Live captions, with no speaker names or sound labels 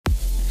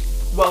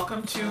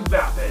Welcome to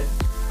Vapid,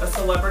 a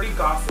celebrity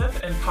gossip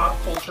and pop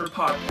culture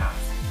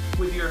podcast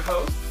with your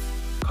hosts,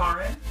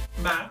 Karin,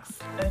 Max,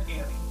 and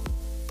Annie.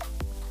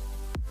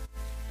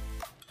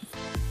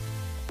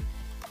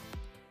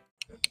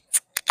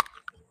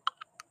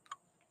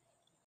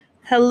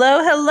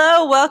 Hello,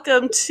 hello.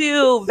 Welcome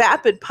to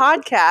Vapid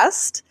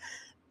Podcast.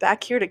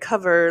 Back here to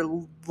cover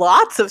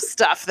lots of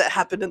stuff that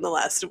happened in the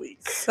last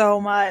week. So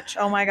much.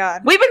 Oh my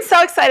God. We've been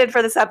so excited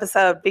for this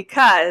episode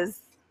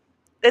because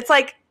it's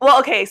like, well,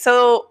 okay,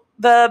 so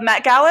the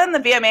Met Gala and the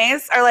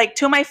VMAs are like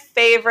two of my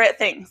favorite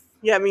things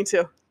Yeah, me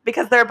too.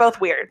 because they're both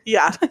weird.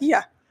 Yeah.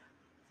 Yeah,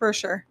 for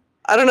sure.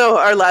 I don't know.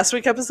 Our last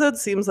week episode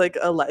seems like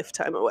a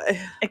lifetime away.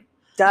 It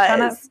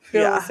Kind of does.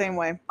 feel Yeah. the same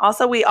way.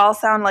 Also, we all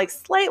sound like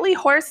slightly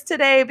hoarse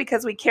today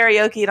because we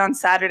karaoke'd on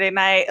Saturday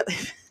night.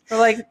 For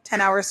like 10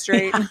 hours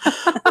straight.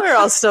 We're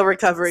all still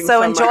recovering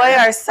So from enjoy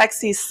our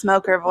sexy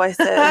smoker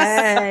voices.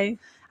 Hey.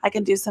 I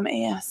can do some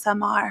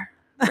ASMR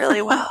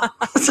really well.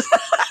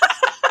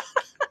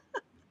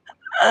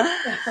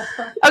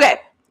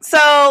 Okay,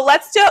 so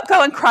let's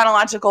go in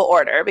chronological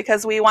order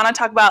because we want to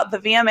talk about the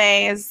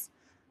VMAs,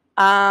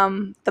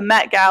 the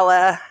Met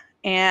Gala,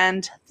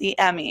 and the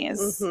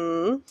Emmys.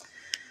 Mm-hmm.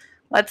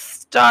 Let's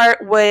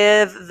start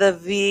with the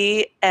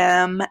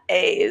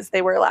VMAs.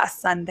 They were last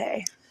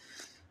Sunday.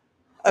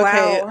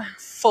 Okay, Wow.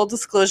 full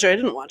disclosure, I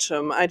didn't watch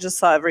them. I just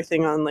saw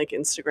everything on like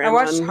Instagram I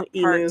watched on parts.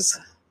 e-news.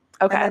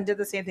 Okay. And then did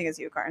the same thing as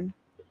you, Karin.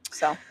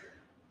 So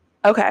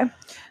Okay.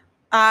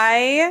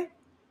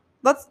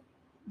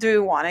 do we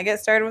want to get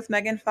started with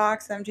Megan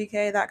Fox,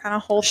 MGK, that kind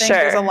of whole thing? Sure.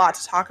 There's a lot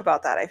to talk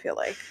about that, I feel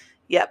like.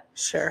 Yep.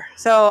 Sure.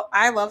 So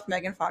I loved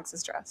Megan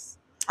Fox's dress.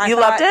 You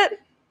loved it?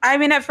 I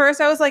mean, at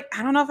first I was like,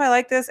 I don't know if I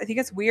like this. I think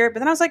it's weird. But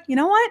then I was like, you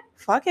know what?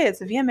 Fuck it. It's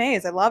the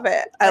VMAs. I love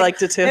it. I Like,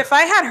 liked it too. if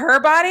I had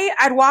her body,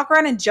 I'd walk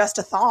around in just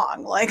a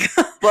thong. Like,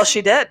 Well,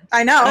 she did.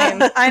 I know.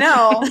 I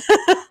know.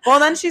 Well,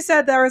 then she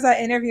said there was that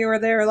interview where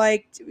they were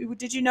like,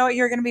 did you know what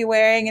you were going to be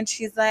wearing? And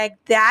she's like,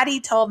 Daddy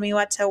told me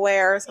what to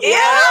wear. So Ew!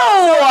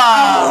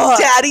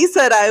 Daddy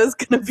said I was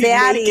going to be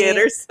Daddy. naked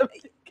or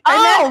something.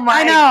 Oh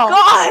my I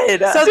know.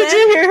 God. So Did then-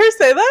 you hear her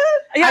say that?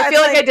 Yeah, I it's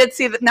feel like I did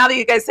see that. Now that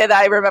you guys say that,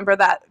 I remember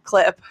that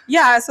clip.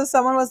 Yeah, so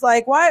someone was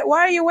like, why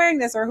are you wearing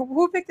this? Or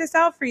who picked this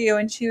out for you?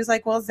 And she was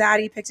like, well,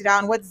 Zaddy picked it out.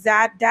 And what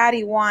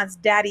Daddy wants,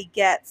 Daddy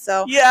gets.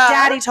 So Yeah.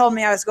 Daddy told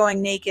me I was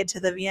going naked to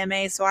the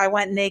VMAs. So I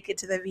went naked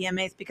to the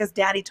VMAs because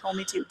Daddy told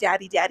me to.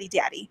 Daddy, Daddy,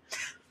 Daddy.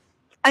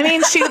 I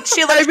mean, she looked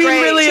I mean,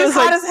 great. really, She it was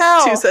was hot like as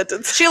hell. 2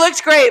 sentences. She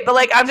looked great, but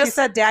like I'm She just,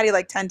 said Daddy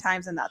like 10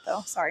 times in that,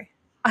 though. Sorry.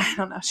 I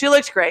don't know. She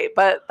looked great,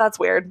 but that's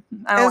weird.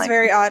 I It don't was like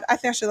very odd. I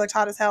think she looked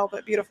hot as hell,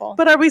 but beautiful.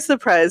 But are we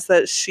surprised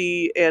that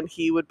she and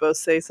he would both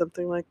say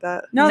something like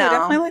that? no, they're No.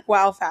 definitely like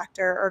wow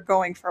factor or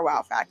going for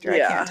wow factor.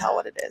 Yeah. I can't tell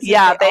what it is.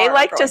 Yeah, they are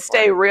like to going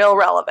stay for it. real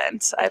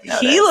relevant. I've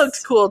noticed. He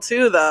looked cool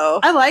too,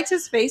 though. I liked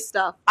his face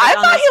stuff. I like,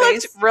 on thought his he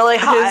face. looked really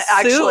hot. His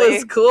actually, suit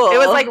was cool. It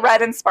was like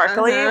red and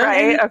sparkly, Uh-huh.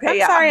 right? And Okay, I'm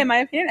yeah. sorry, in my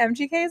opinion,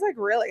 MGK is like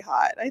really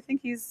hot. I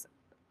think he's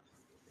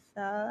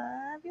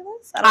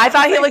fabulous. I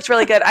thought he looked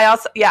really good. I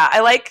also, yeah,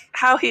 I like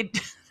how he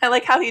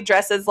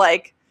dresses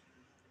like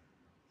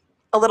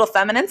a little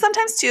feminine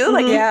sometimes too.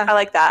 Like, Mhm. Yeah. I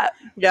like that.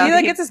 yeah. He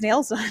like gets his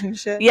nails done and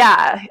shit.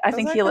 Yeah, I Those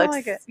think I he kinda looks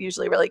like it.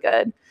 usually really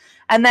good.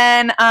 And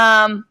then,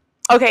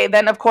 okay,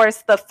 then of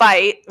course the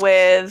fight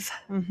with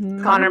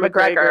Mhm. Conor Conor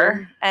McGregor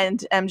McGregor.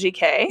 and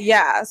MGK.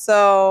 Yeah,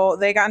 so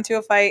they got into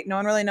a fight. No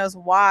one really knows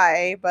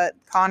why, but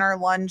Connor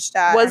lunged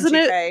at Wasn't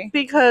MGK. it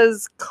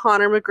because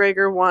Conor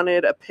McGregor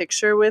wanted a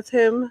picture with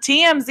him?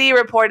 TMZ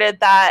reported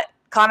that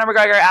Conor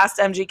McGregor asked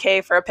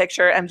MGK for a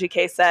picture.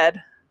 MGK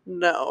said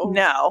No.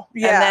 no.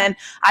 Yeah. And then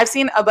I've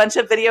seen a bunch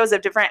of videos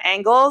of different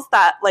angles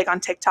that like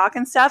on TikTok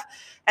and stuff.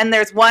 And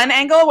there's one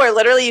angle where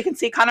literally you can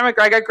see Conor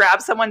McGregor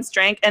grab someone's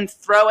drink and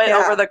throw it Yeah.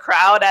 over the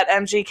crowd at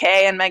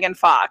MGK and Megan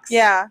Fox.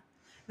 Yeah.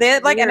 They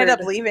like ended up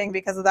Weird. leaving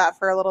because of that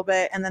for a little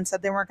bit and then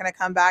said they weren't going to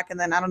come back. And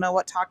then I don't know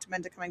what talked them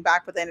into coming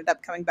back, but they ended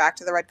up coming back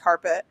to the red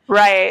carpet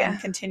Right. and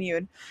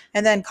continued.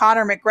 And then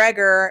Conor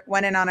McGregor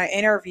went in on an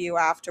interview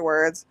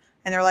afterwards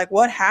and they're like,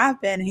 what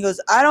happened? And he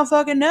goes, I don't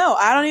fucking know.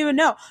 I don't even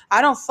know.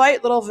 I don't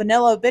fight little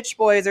vanilla bitch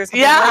boys or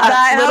something Yeah, like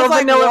that. And I Little was like,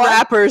 vanilla "What?"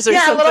 rappers or Yeah,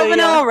 something. little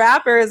vanilla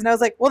rappers. And I was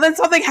like, well, then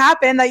something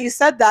happened that you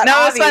said that.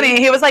 No, it was Avi.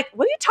 funny. He was like,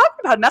 what are you talking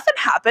about? Nothing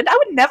happened. I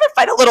would never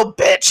fight a little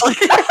bitch.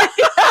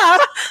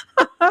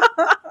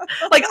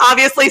 Like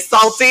obviously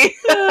salty.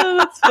 Yeah,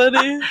 that's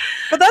funny.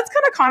 But that's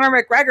kind of Conor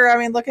McGregor. I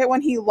mean, look at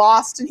when he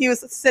lost and he was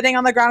sitting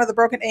on the ground with a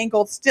broken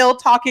ankle, still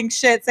talking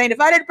shit, saying, if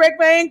I didn't break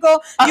my ankle, you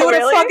Oh, would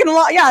have really? fucking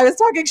lost. Yeah, I was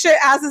talking shit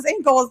as his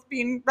ankle was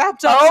being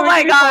wrapped up. Oh so he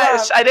my could pull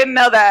gosh. up. I didn't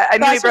know that. I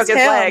knew he That's broke just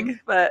his him. leg,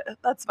 but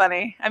that's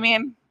funny. I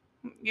mean,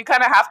 you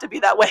kind of have to be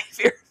that way if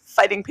you're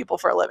fighting people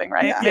for a living,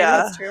 right? Yeah, Yeah.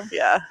 that's true.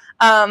 Yeah.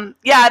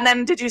 Yeah, and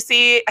then did you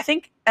see, I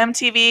think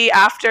MTV,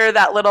 after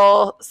that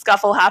little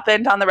scuffle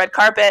happened on the red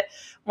carpet,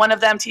 one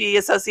of the MTV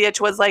associates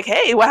was like,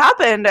 hey, what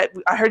happened?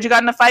 I heard you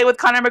got in a fight with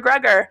Conor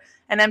McGregor.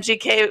 And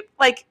MGK,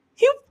 like,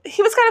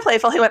 he was kind of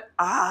playful. He went,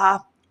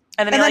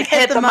 And then he like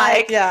hit the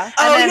mic. Yeah.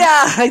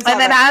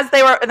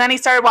 And then he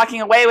started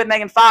walking away with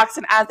Megan Fox.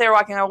 And as they were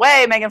walking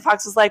away, Megan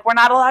Fox was like, "We're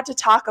not allowed to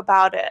talk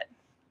about it."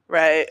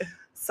 Right.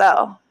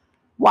 So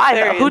why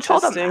Very though? Who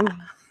told them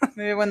that?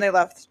 Maybe when they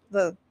left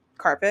the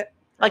carpet.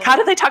 Like, how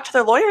did they talk to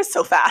their lawyers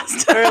so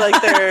fast? Or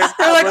like they're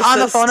like on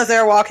the phone as they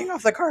were walking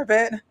off the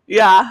carpet.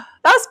 Yeah,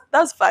 that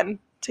was fun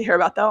to hear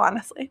about, though.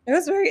 Honestly, it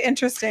was very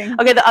interesting.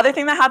 Okay, the other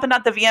thing that happened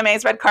at the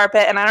VMAs red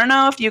carpet, and I don't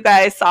know if you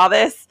guys saw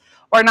this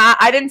or not.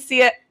 I didn't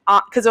see it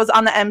because it was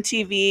on the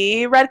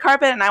MTV red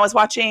carpet, and I was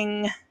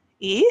watching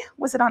E.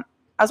 Was it on?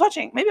 I was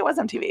watching. Maybe it was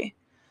MTV.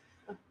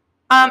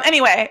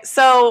 Anyway,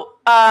 so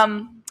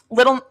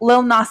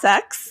Lil Nas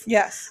X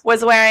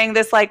was wearing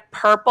this like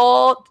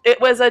purple, it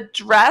was a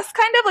dress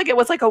kind of like, it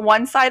was like a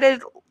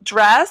one-sided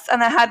dress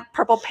and it had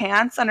purple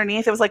pants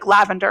underneath. It was like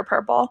lavender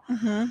purple.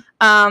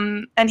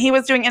 And he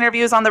was doing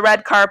interviews on the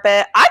red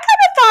carpet. I kind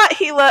of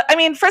thought I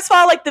mean, first of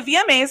all, like the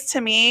VMAs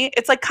to me,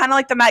 it's like kind of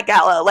like the Met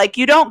Gala. Like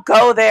you don't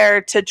go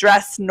there to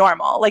dress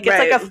normal. Like it's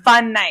like a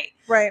fun night.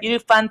 Right. You do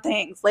fun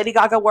things. Lady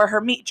Gaga wore her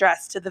meat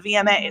dress to the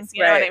VMAs.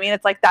 You know what I mean?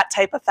 It's like that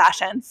type of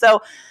fashion.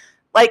 So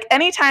like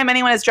anytime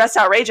anyone is dressed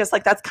outrageous,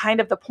 like that's kind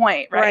of the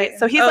point, right?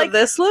 So he's like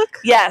this look?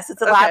 Yes,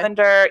 it's a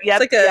lavender.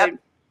 Yep, it's like a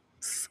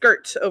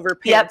skirt over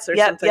pants or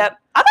something. I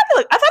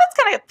thought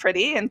it's kind of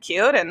pretty and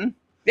cute and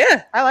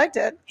yeah, I liked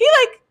it.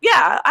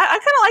 I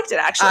kind of liked it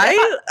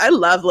actually. I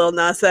love Lil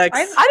Nas X.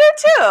 I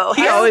do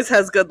too. He always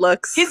has good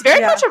looks. He's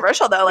very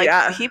controversial though.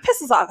 Like he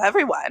pisses off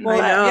everyone. Well,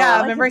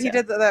 yeah, remember he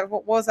did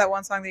what was that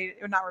one song that you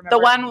would not remember? The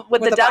one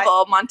with the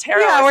devil,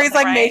 Montero. Yeah, where he's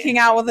like making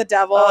out with the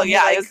devil. Oh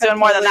yeah, he was doing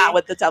more than that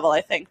with the devil,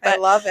 I think. But I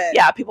love it.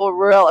 Yeah, people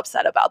were real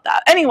upset about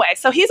that. Anyway,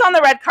 so he's on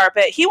the red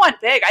carpet. He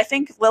went big. I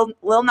think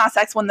Lil Nas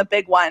X won the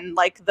big one,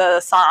 like the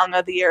song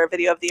of the year,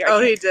 video of the year.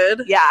 Oh, he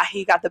did? Yeah,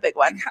 he got the big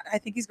one. I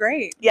think he's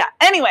great. Yeah.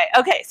 Anyway,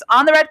 okay, so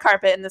on the red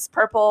carpet in this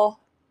purple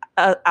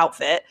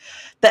outfit,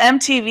 the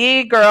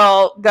MTV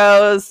girl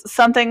goes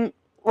something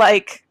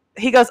like,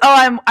 he goes,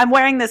 "Oh, I'm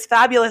wearing this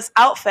fabulous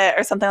outfit,"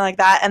 or something like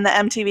that, and the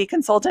MTV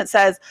consultant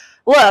says,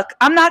 "Look,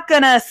 I'm not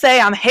gonna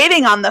say I'm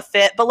hating on the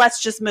fit, but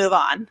let's just move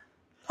on."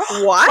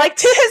 What? Like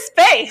to his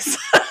face.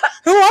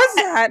 Who was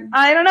that?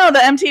 I don't know. The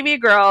MTV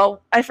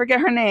girl, I forget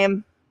her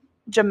name.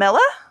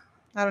 Jamila?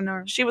 I don't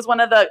know. She was one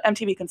of the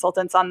MTV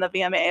consultants on the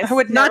VMAs. I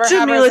would not never have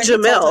her Jamila as a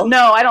consultant. Jamil.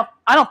 No,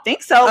 I don't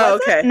think so. Oh,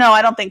 was okay. it? No,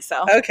 I don't think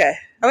so. Okay.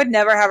 I would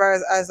never have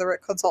her as a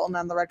consultant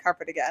on the red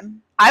carpet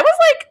again. I was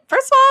like,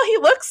 first of all, he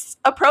looks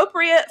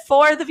appropriate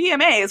for the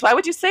VMAs. Why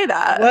would you say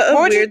that?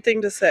 What a weird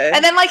thing to say.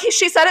 And then like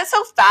she said it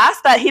so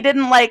fast that he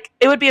didn't like,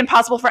 it would be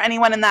impossible for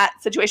anyone in that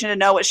situation to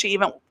know what she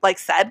even like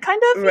said,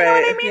 kind of. You know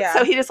what I mean? Yeah.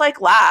 So he just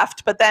like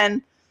laughed, but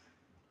then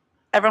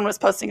everyone was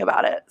posting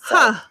about it.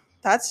 So.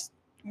 That's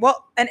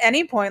well, at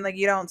any point, like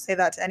you don't say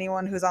that to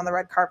anyone who's on the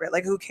red carpet.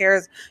 Like, who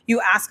cares?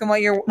 You ask them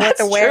what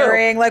they're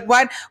wearing. Like,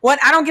 what?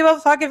 I don't give a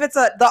fuck if it's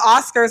the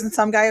Oscars and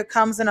some guy who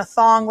comes in a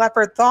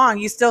leopard thong.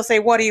 You still say,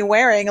 "What are you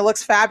wearing? It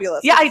looks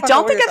fabulous." Yeah, I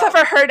don't think I've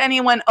ever heard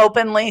anyone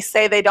openly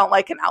say they don't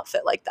like an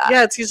outfit like that.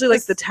 Yeah, it's usually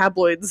like the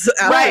tabloids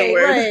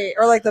afterward. Right,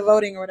 or like the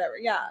voting or whatever.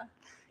 Yeah.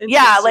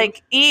 Yeah,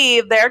 like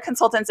E, their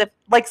consultants, if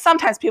like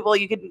sometimes people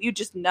you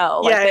just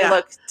know like they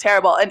look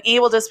terrible, and E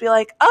will just be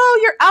like, "Oh,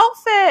 your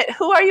outfit.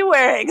 Who are you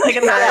wearing?" Like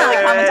it's not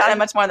really comment on it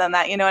much more than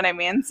that. You know what I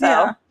mean?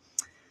 So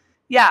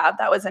yeah,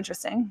 that was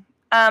interesting.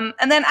 And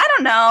then I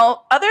don't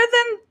know. Other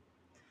than,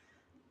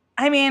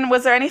 I mean,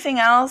 was there anything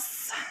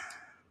else?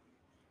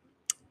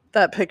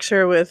 That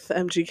picture with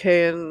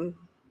MGK and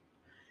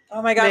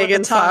oh my god,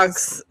 Megan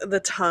Fox, the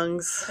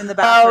tongues in the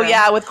bathroom. Oh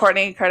yeah, with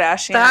Kourtney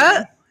Kardashian.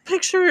 That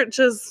picture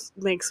just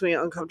makes me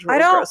uncomfortable. I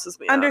don't grosses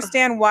me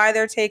understand why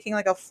they're taking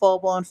like a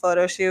full-blown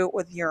photo shoot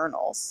with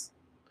urinals.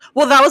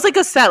 Well, that was like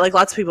a set. Like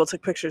lots of people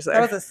took pictures there.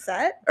 That was a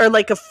set? Or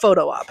like a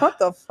photo op. What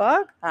the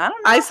fuck? I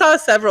don't know. I saw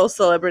several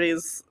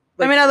celebrities.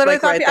 I mean, I literally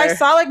thought I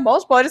saw like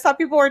multiple. I just thought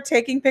people were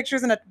taking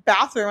pictures in a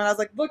bathroom, and I was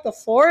like, "Look, the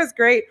floor is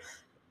great,"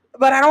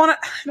 but I don't want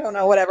to. I don't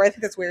know. Whatever. I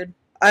think that's weird.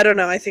 I don't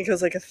know. I think it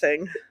was like a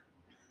thing.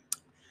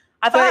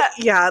 I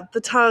thought,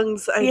 the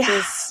tongues.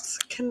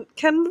 Just can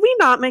we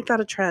not make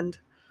that a trend?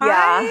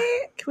 Yeah.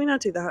 Can we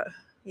not do that?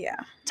 Yeah.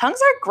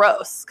 Tongues are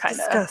gross, kind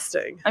of.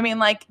 Disgusting. I mean,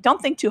 like,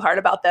 don't think too hard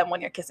about them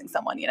when you're kissing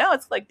someone, you know?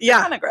 It's like,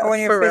 kind of gross. Or when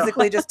you're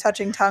physically just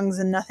touching tongues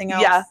and nothing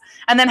else. Yeah.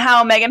 And then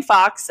how Megan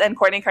Fox and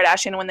Kourtney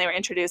Kardashian, when they were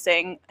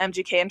introducing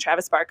MGK and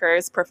Travis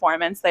Barker's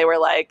performance, they were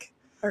like,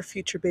 our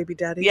future baby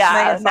daddies.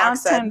 Yeah, now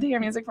it's time to hear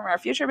music from our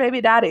future baby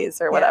daddies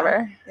or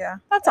whatever. Yeah.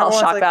 That's all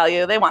shock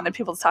value. They wanted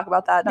people to talk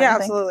about that. Yeah,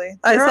 absolutely.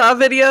 I saw a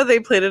video. They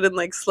played it in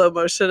like slow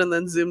motion and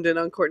then zoomed in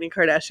on Kourtney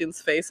Kardashian's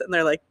face. And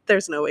they're like,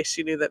 there's no way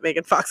she knew that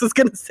Megan Fox was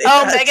going to say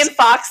that. Oh, Megan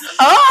Fox.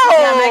 Oh.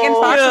 Yeah, Megan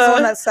Fox is the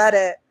one that said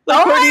it.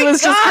 Like, Kourtney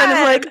was just kind of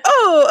like,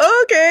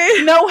 oh,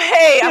 okay. No,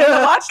 hey, I'm going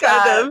to watch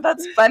that. Kind of.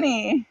 That's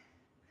funny.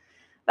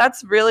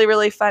 That's really,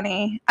 really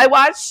funny. I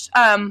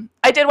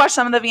did watch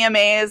some of the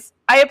VMAs.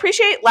 I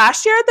appreciate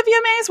last year at the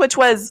VMAs, which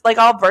was like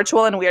all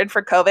virtual and weird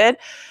for COVID.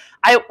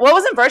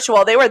 wasn't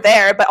virtual. They were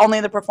there, but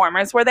only the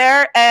performers were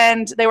there,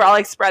 and they were all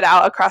like spread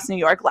out across New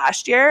York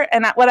last year.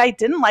 And what I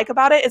didn't like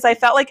about it is I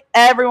felt like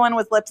everyone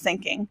was lip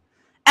syncing.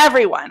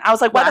 Everyone. I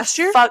was like, what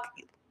the fuck?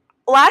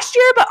 Last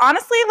year, but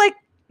honestly, like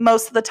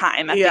most of the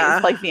time at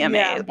these like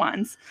VMA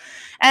ones.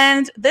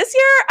 And this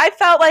year, I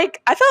felt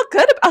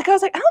good. Like I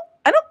was like,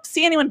 I don't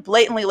see anyone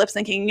blatantly lip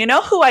syncing. You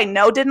know who I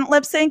know didn't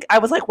lip sync? I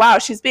was like, wow,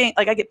 she's being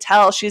like, I could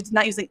tell she's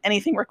not using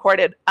anything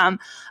recorded.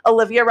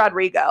 Olivia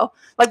Rodrigo.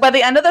 Like by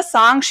the end of the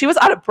song, she was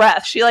out of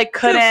breath. She like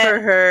couldn't. Good for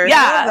her.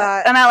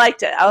 Yeah, and I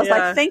liked it. I was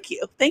like, thank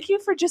you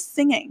for just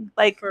singing.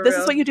 Like this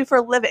is what you do for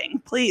a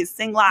living. Please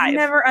sing live. I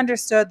never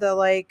understood the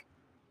like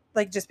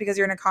just because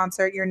you're in a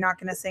concert, you're not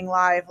going to sing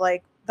live.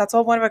 Like that's the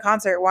whole point of a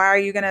concert. Why are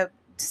you going to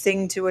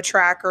sing to a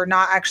track or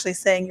not actually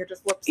sing? You're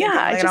just lip syncing. Yeah,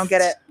 I don't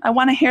get it. I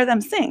want to hear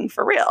them sing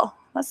for real.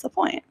 That's the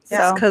point.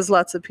 Yeah, because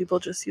lots of people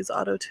just use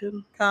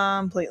auto-tune.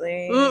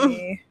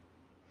 Completely.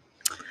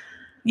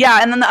 Yeah,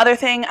 and then the other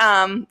thing,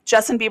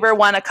 Justin Bieber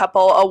won a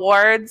couple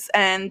awards,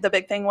 and the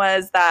big thing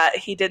was that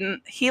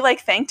he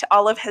like thanked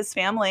all of his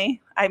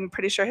family. I'm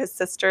pretty sure his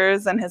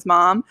sisters and his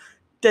mom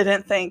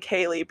didn't thank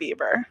Hailey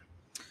Bieber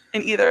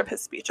in either of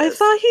his speeches. I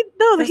thought he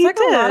did.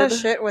 A lot of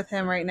shit with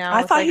him right now.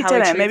 I thought he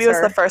didn't. Maybe it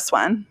was the first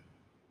one.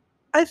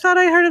 I thought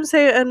I heard him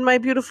say, "And my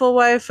beautiful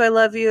wife, I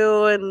love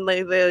you," and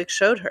they like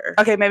showed her.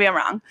 Okay, maybe I'm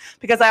wrong,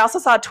 because I also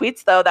saw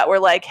tweets though that were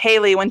like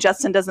Hailey when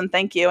Justin doesn't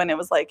thank you, and it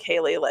was like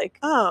Hailey like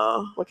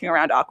looking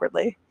around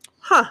awkwardly.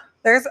 Huh?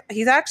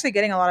 He's actually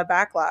getting a lot of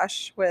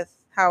backlash with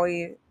how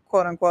he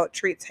quote unquote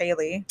treats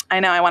Hailey. I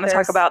know. I want to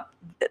talk about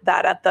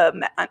that at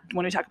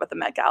when we talk about the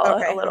Met Gala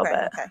a little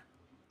bit. Okay.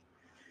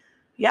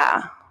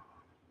 Yeah.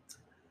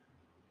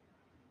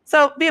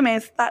 So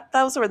VMAs,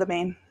 those were the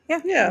main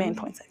main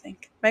points, I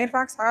think. Megan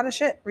Fox, hot as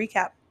shit.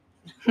 Recap.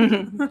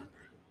 All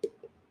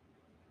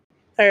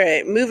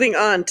right, moving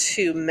on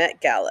to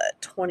Met Gala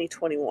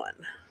 2021.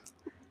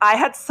 I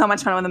had so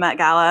much fun with the Met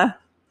Gala.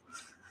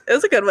 It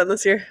was a good one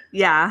this year.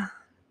 Yeah.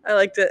 I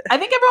liked it. I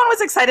think everyone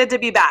was excited to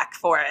be back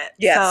for it.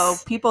 Yes.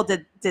 So people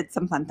did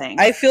some fun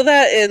things. I feel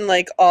that in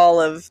like all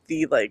of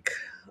the like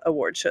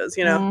award shows,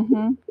 you know?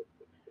 Mm-hmm.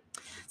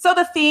 So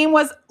the theme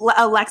was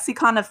a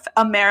lexicon of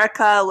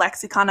America,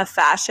 lexicon of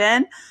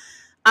fashion.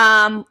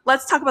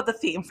 Let's talk about the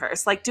theme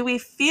first. Like, do we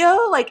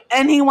feel like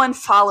anyone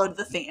followed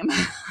the theme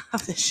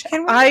of the show?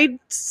 I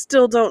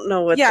still don't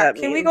know what that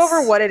means. Can we go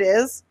over what it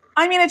is?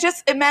 I mean,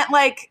 it meant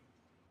like,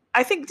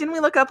 I think, didn't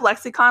we look up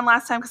lexicon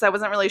last time? Because I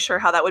wasn't really sure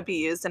how that would be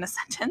used in a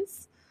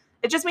sentence.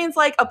 It just means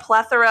like a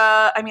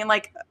plethora,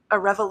 like a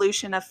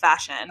revolution of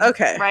fashion.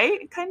 Okay.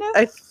 Right? Kind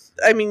of?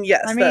 I mean,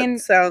 yes, that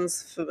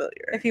sounds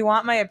familiar. If you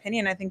want my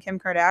opinion, I think Kim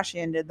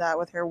Kardashian did that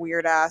with her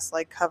weird ass,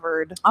 like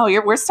covered. Oh,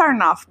 we're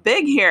starting off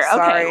big here.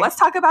 Sorry. Okay, let's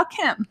talk about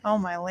Kim. Oh,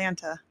 my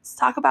Lanta. Let's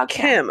talk about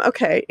Kim.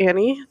 Okay,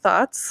 Annie,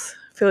 thoughts?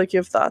 I feel like you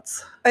have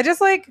thoughts. I just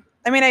like,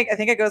 I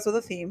think it goes with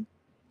a theme.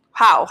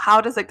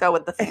 How does it go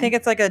with the theme? I think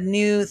it's like a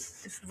new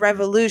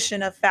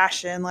revolution of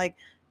fashion, like,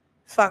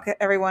 fuck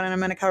everyone and I'm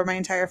going to cover my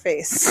entire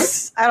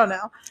face. I don't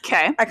know.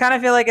 Okay. I kind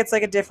of feel like it's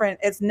like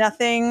it's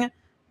nothing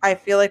I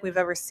feel like we've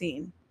ever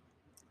seen.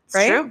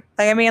 Right? True.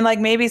 Like,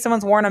 maybe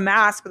someone's worn a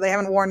mask, but they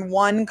haven't worn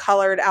one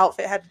colored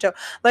outfit head to toe.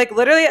 Like,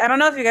 literally, I don't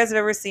know if you guys have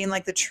ever seen,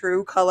 like, the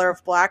true color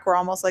of black, where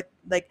almost, like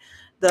the...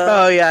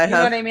 Oh, yeah, I have. You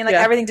know what I mean? Like,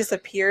 everything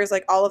disappears,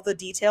 like, all of the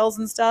details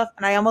and stuff.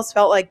 And I almost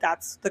felt like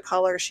that's the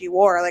color she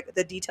wore, like,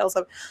 the details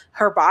of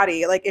her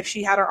body. Like, if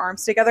she had her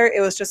arms together, it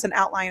was just an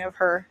outline of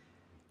her.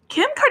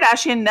 Kim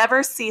Kardashian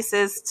never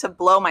ceases to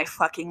blow my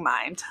fucking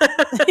mind.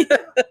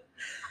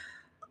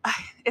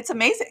 It's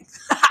amazing,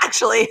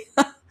 actually.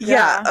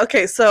 Yeah.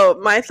 Okay. So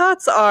my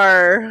thoughts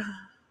are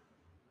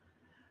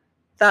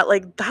that,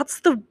 like, that's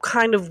the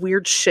kind of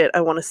weird shit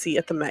I want to see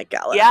at the Met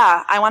Gala.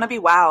 Yeah. I want to be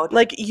wowed.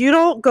 Like, you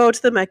don't go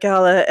to the Met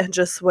Gala and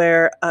just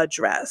wear a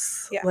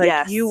dress. Yeah.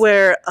 Like, you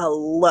wear a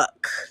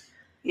look.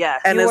 Yeah.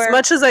 And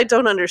much as I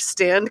don't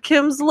understand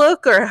Kim's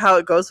look or how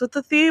it goes with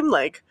the theme,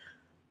 like,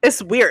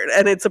 it's weird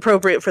and it's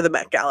appropriate for the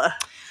Met Gala.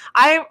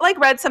 I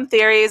read some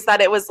theories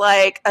that it was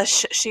like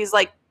she's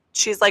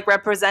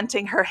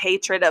representing her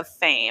hatred of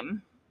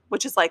fame,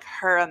 which is like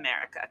her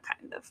America,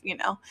 kind of, you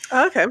know.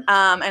 Oh, okay.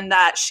 And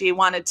that she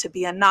wanted to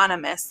be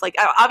anonymous. Like,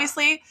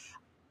 obviously,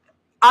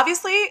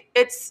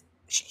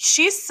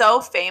 she's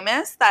so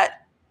famous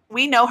that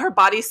we know her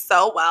body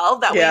so well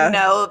that we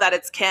know that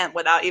it's Kim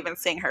without even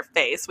seeing her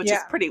face, which is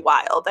pretty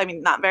wild. I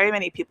mean, not very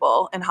many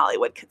people in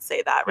Hollywood could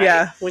say that, right?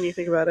 Yeah, when you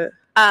think about it.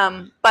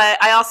 But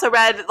I also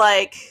read,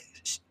 like,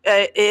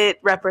 it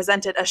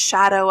represented a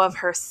shadow of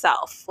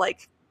herself,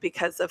 like,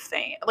 because of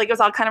fame. Like, it was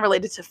all kind of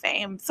related to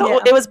fame.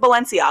 So it was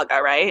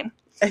Balenciaga, right?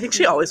 I think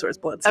she always wears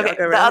Balenciaga. Okay.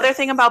 The other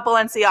thing about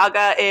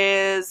Balenciaga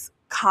is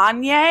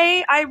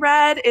Kanye, I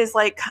read, is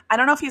like, I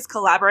don't know if he's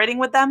collaborating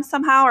with them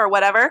somehow or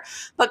whatever,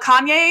 but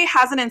Kanye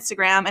has an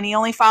Instagram and he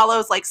only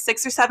follows like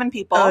 6 or 7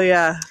 people. Oh,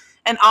 yeah.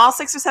 And all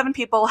 6 or 7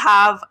 people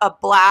have a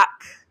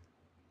black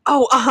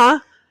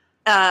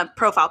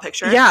profile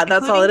picture. Yeah,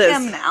 that's all it is.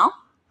 Him now.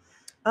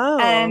 Oh.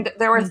 And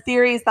there were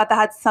theories that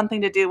had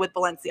something to do with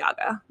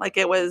Balenciaga. Like,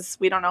 it was,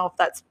 we don't know if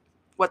that's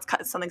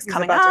something's He's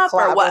coming about to up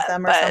or collab what. with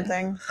them or But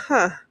something.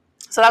 Huh.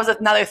 so that was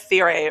another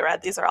theory I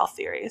read. These are all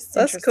theories.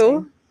 That's Interesting.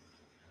 cool.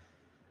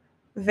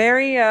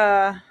 Very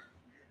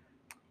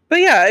But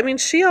yeah, I mean,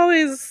 she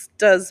always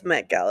does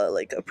Met Gala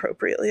like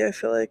appropriately, I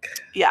feel like.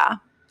 Yeah.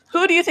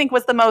 Who do you think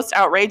was the most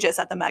outrageous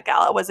at the Met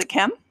Gala? Was it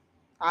Kim?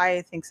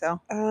 I think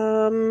so.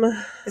 Um,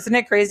 Isn't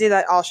it crazy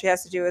that all she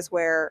has to do is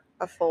wear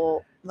a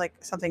full like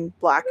something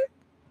black?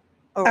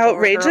 over her-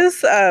 outrageous.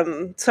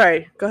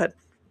 Sorry, go ahead.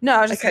 No,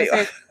 I was just I gonna cut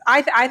you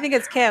say I think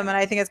it's Kim, and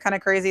I think it's kind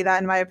of crazy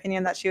that in my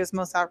opinion that she was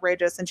most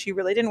outrageous, and she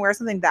really didn't wear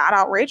something that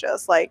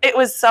outrageous. Like It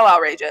was so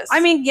outrageous. I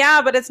mean,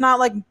 yeah, but it's not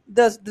like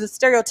the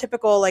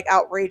stereotypical like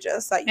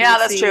outrageous that you yeah,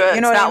 would that's see. true. It's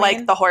You know what not I mean?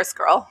 like the horse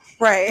girl.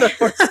 right. The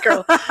horse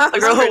girl. The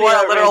girl who pretty wore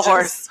a literal outrageous.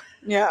 horse.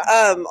 Yeah.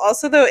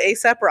 Also though,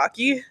 ASAP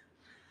Rocky.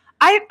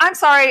 I'm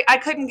sorry, I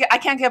can't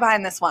get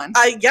behind this one.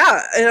 I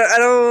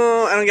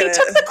don't He get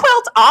took it. the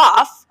quilt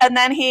off and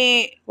then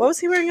What was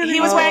he wearing? he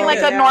was Oh, wearing like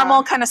a yeah.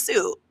 normal kind of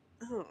suit.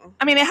 Oh.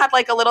 I mean, it had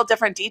like a little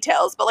different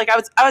details, but like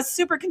I was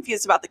super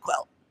confused about the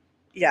quilt.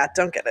 Yeah,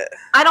 don't get it.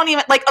 I don't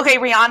even like. Okay,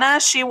 Rihanna,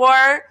 she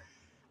wore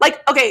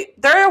like okay.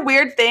 There are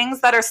weird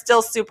things that are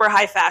still super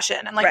high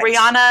fashion, and like Right.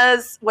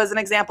 Rihanna's was an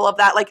example of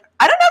that. Like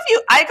I don't know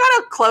if I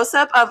got a close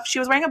up of she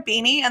was wearing a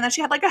beanie, and then she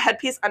had like a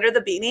headpiece under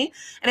the beanie,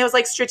 and it was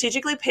like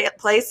strategically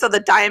placed so the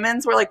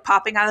diamonds were like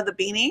popping out of the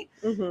beanie.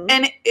 Mm-hmm.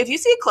 And if you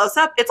see a close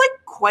up, it's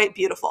like quite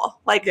beautiful.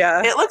 Like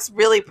Yeah. it looks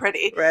really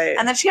pretty. Right.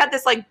 And then she had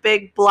this like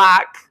big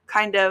black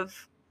kind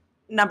of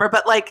number,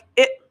 but like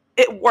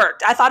it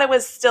worked. I thought it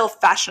was still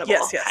fashionable.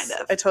 yes, kind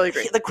of. I totally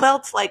agree. The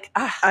quilt's like,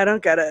 I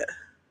don't get it.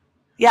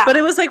 yeah, But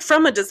it was like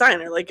from a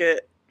designer. Like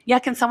it. yeah.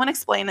 Can someone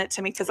explain it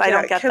to me? Because I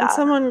don't get Can that.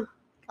 someone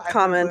I have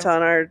comment no clue.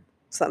 on our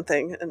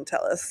something and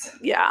tell us?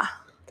 Yeah,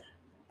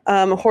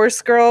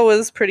 Horse girl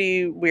was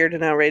pretty weird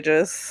and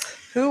outrageous.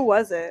 Who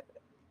was it?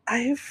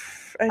 I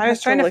I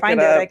was trying to find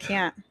it. I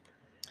can't.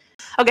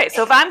 okay.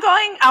 So if I'm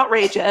going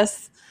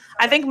outrageous,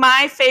 I think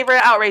my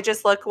favorite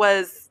outrageous look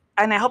was,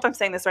 and I hope I'm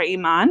saying this right,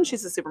 Iman.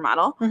 She's a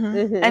supermodel.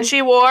 Mhm. And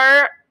she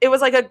wore, it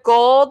was like a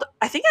gold,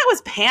 I think it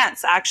was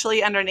pants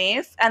actually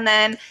underneath. And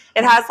then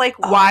it has like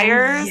Oh,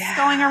 wires yeah.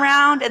 going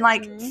around and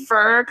like Mhm.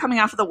 fur coming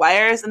off of the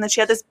wires. And then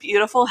she had this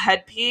beautiful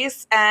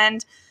headpiece.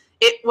 And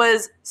it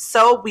was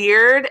so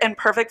weird and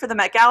perfect for the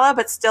Met Gala,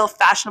 but still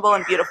fashionable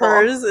and beautiful.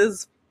 Hers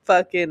is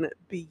fucking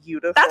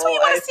beautiful. That's what you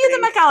want I to see at the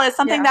think. Met Gala, is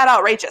something Yeah. that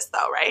outrageous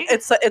though, right?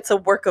 It's a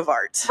work of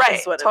art. Right,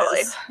 Is what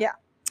totally. It is.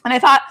 And I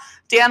thought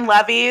Dan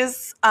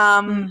Levy's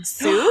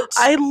suit.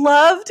 I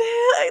loved it.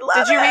 I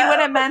loved Did you read what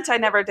it meant? I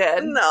never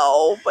did.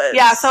 No, but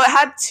Yeah, so it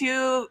had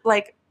two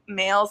like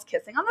males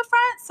kissing on the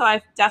front, so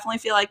I definitely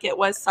feel like it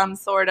was some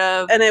sort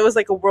of and it was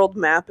like a world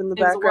map in the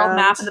it was a background. world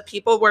map, and the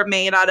people were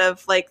made out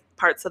of like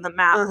parts of the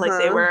map, like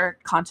they Uh-huh. were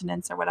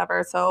continents or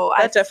whatever. So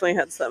That I definitely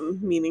had some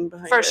meaning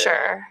behind for it.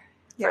 sure.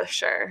 Yeah. For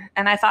sure.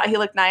 And I thought he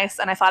looked nice,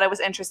 and I thought it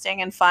was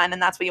interesting and fun,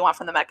 and that's what you want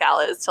from the Met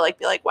Gala, is to like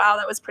be like, wow,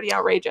 that was pretty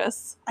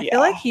outrageous. I Yeah. feel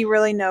like he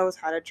really knows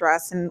how to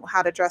dress and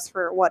how to dress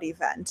for what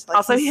event. Like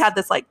Also, he he's- had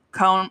this like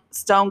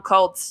stone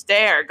cold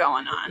stare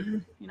going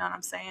on. You know what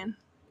I'm saying?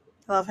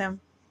 I love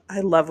him.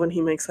 I love when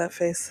he makes that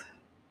face.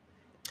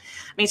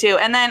 Me too.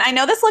 And then I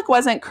know this look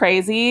wasn't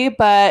crazy,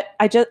 but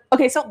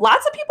okay, so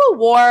lots of people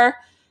wore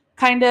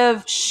kind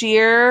of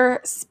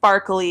sheer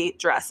sparkly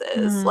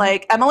dresses. Mhm.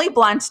 Like Emily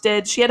Blunt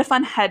did. She had a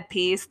fun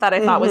headpiece that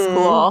I thought was Mhm.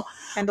 cool.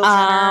 Kendall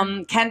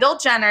Jenner. Kendall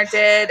Jenner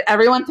did.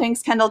 Everyone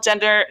thinks Kendall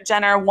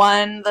Jenner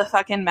won the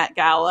fucking Met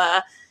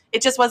Gala.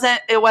 It just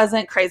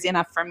wasn't crazy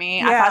enough for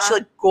me. I Yeah. thought she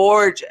looked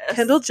gorgeous.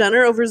 Kendall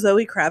Jenner over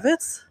Zoe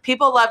Kravitz?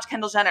 People loved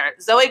Kendall Jenner.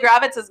 Zoe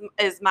Kravitz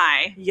is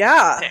my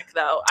Yeah. pick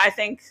though. I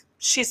think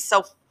she's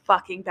so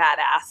fucking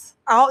badass.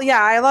 Oh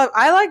yeah,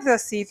 I like the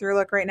see-through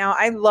look right now.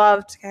 I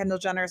loved Kendall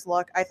Jenner's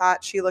look. I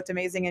thought she looked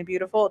amazing and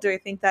beautiful. Do I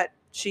think that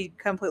she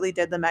completely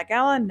did the Met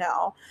Gala?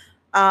 No.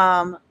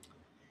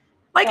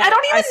 Like, Yeah, I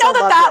don't I even still know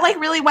loved that it. like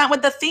really went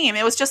with the theme.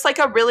 It was just like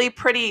a really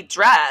pretty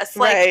dress.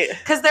 Like, Right.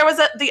 because there was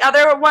the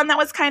other one that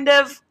was kind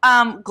of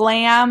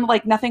glam,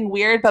 like nothing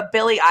weird, but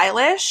Billie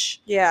Eilish.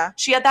 Yeah.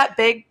 She had that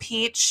big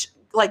peach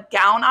like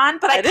gown on,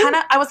 but I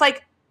didn't- I was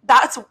like,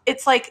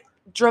 it's like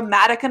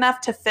dramatic enough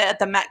to fit at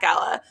the Met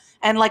Gala.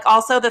 And like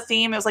also the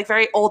theme, it was like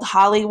very old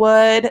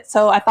Hollywood.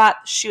 So I thought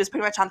she was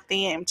pretty much on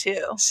theme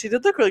too. She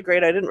did look really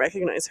great. I didn't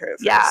recognize her at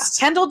first. Yeah.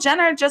 Kendall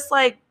Jenner just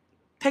like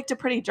picked a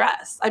pretty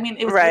dress. I mean,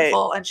 it was Right.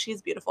 beautiful and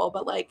she's beautiful,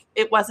 but like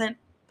it wasn't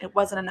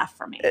enough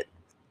for me.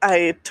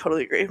 I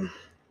totally agree. It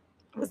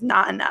was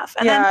not enough.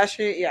 And then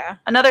Yeah.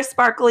 another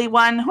sparkly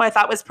one who I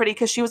thought was pretty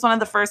because she was one of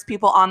the first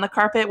people on the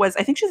carpet was,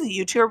 I think she's a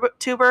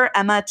YouTuber,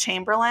 Emma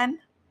Chamberlain.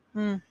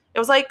 Hmm. It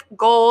was like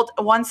gold.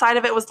 One side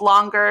of it was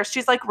longer.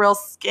 She's like real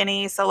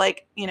skinny. So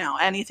like, you know,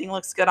 anything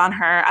looks good on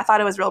her. I thought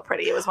it was real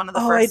pretty. It was one of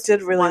the Oh, I first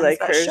did really ones like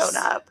that hers. showed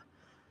up.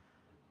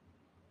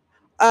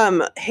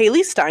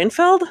 Haley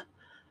Steinfeld?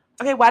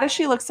 Okay, why does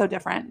she look so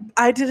different?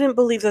 I didn't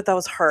believe that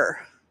was her.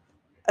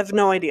 I have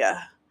no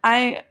idea.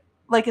 I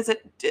like,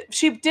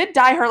 she did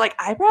dye her like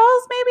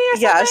eyebrows maybe or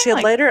something? Yeah, she had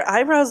like, lighter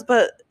eyebrows,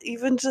 but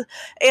even just,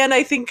 and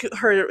I think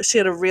she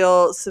had a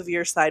real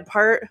severe side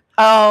part.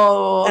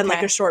 Oh, okay. And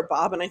like a short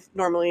bob, and I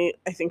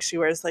think she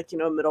wears like,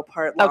 a middle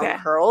part long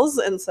curls,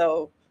 and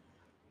so,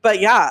 but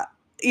yeah,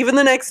 even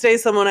the next day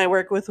someone I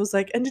work with was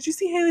like, and did you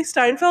see Haley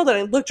Steinfeld? And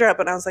I looked her up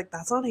and I was like,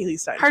 that's not Haley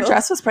Steinfeld. Her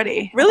dress was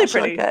pretty. Really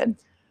pretty. pretty. Good.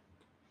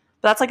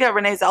 But that's like a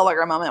Renee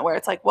Zellweger moment where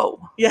it's like, whoa.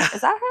 Yeah.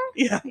 Is that her?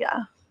 Yeah.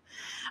 Yeah.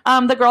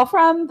 The girl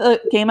from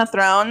the Game of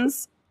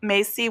Thrones,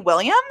 Macy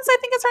Williams, I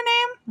think is her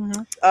name.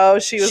 Mm-hmm. Oh,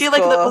 she was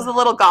like cool. was a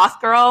little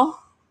goth girl.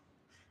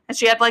 And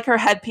she had like her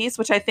headpiece,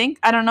 which I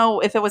don't know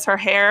if it was her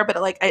hair, but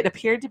it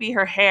appeared to be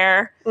her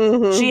hair.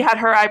 Mm-hmm. She had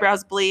her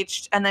eyebrows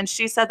bleached, and then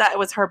she said that it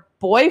was her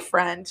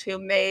boyfriend who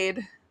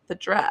made the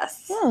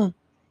dress. And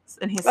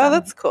he's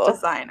that's cool.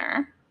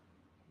 Designer.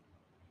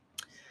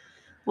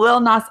 Lil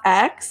Nas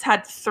X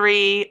had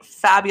 3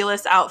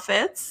 fabulous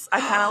outfits.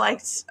 I kind of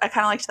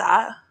liked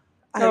that.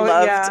 I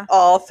loved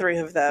all 3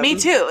 of them. Me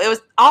too. It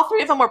was all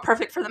 3 of them were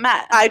perfect for the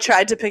Met. I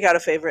tried to pick out a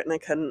favorite and I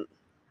couldn't.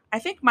 I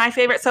think my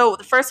favorite. So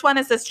the first one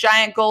is this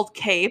giant gold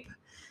cape,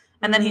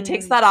 and then he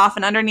takes that off,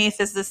 and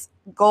underneath is this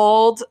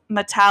gold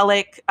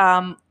metallic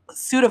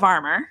suit of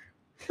armor.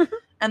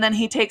 And then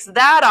he takes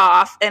that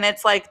off, and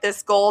it's like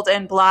this gold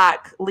and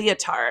black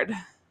leotard.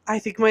 I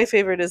think my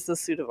favorite is the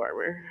suit of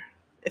armor,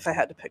 if I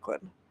had to pick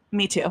one.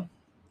 Me too.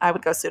 I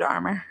would go suit of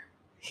armor.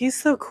 He's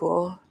so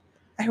cool.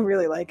 I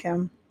really like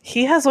him.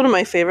 He has one of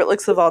my favorite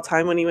looks of all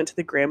time when he went to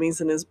the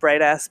Grammys in his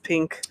bright ass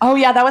pink. Oh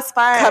yeah, that was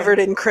fun. Covered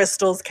in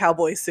crystals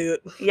cowboy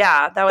suit.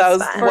 Yeah, that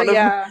was fun.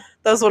 That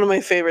was one of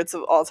my favorites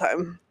of all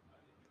time.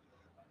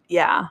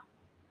 Yeah.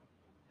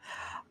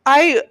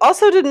 I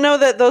also didn't know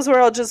that those were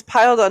all just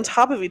piled on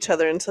top of each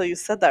other until you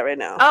said that right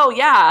now. Oh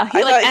yeah.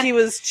 I thought he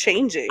was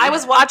changing. I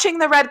was watching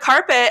the red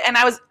carpet and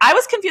I was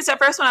confused at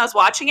first when I was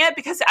watching it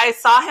because I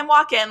saw him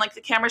walk in, like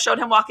the camera showed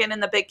him walk in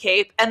the big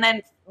cape, and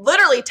then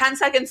literally 10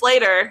 seconds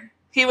later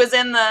he was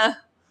in the...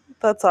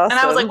 That's awesome. And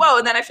I was like, whoa.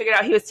 And then I figured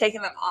out he was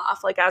taking them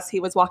off, like, as he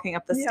was walking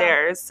up the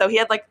stairs. So he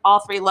had, like, all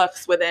 3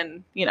 looks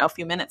within, a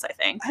few minutes, I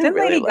think. Didn't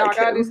Lady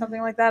Gaga do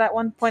something like that at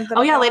one point?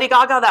 Oh, yeah. Lady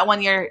Gaga that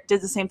one year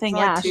did the same thing.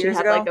 Yeah. She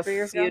had, like, a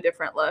few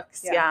different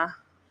looks. Yeah.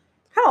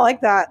 Kind of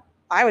like that.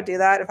 I would do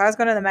that. If I was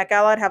going to the Met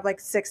Gala, I'd have, like,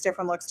 6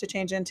 different looks to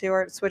change into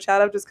or switch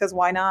out of just because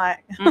why not?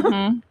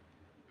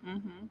 Mm-hmm.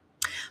 Mm-hmm.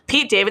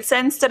 Pete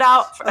Davidson stood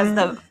out as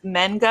the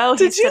men go.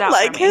 Did you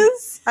like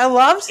his? I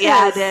loved his. Yeah,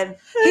 I did.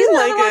 He's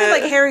another one of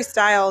like Harry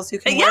Styles who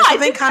can wear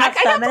something kind of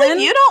feminine. I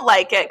you don't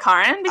like it,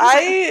 Karin.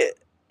 It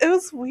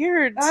was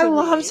weird. I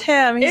loved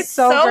him. He's it's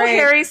so great.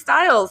 Harry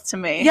Styles to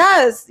me.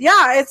 Yes.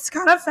 Yeah, it's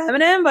kind of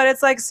feminine, but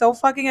it's like so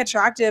fucking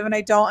attractive, and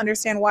I don't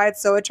understand why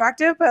it's so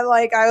attractive. But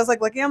like, I was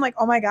like looking, I'm like,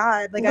 oh my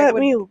god. Like, let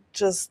me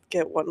just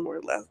get one more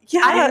left.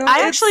 Yeah,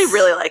 I actually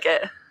really like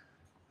it.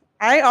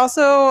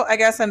 I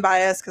guess I'm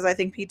biased because I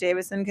think Pete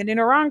Davidson can do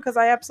no wrong because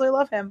I absolutely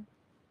love him.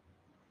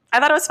 I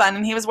thought it was fun,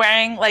 and he was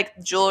wearing like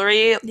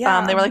jewelry.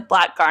 Yeah. They were like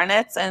black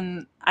garnets,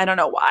 and I don't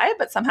know why,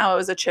 but somehow it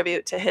was a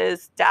tribute to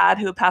his dad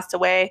who passed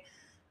away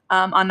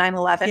on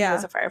 9/11. He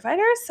was a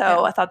firefighter,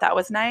 so I thought that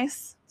was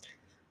nice.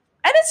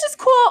 And it's just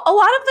cool. A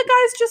lot of the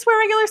guys just wear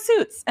regular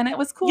suits, and it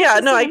was cool.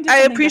 Yeah, no,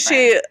 I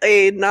appreciate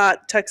a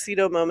not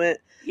tuxedo moment.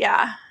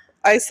 Yeah.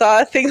 I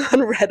saw a thing on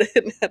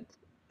Reddit and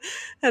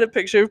had a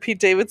picture of Pete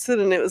Davidson,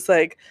 and it was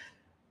like,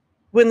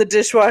 when the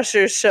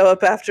dishwashers show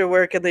up after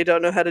work and they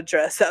don't know how to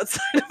dress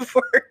outside of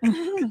work.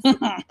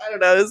 I don't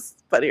know. It was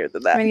funnier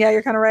than that. I mean, yeah,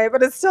 you're kind of right,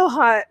 but it's still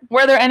hot.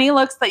 Were there any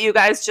looks that you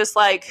guys just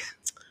like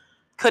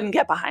couldn't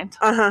get behind?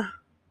 Uh-huh.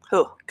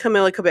 Who?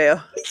 Camila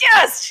Cabello.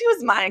 Yes, she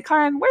was mine.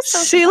 Karin,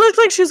 she looked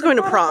like she was going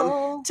to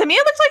prom. To me,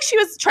 it looked like she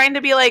was trying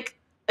to be like,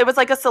 it was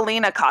like a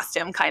Selena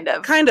costume, kind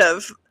of. Kind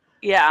of.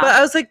 Yeah. But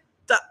I was like,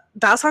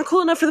 that's not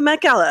cool enough for the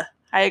Met Gala.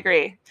 I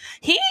agree.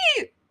 He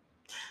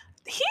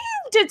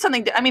did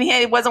something. I mean,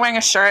 he wasn't wearing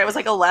a shirt. It was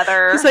like a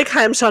leather. He's like,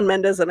 hi, I'm Shawn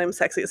Mendes and I'm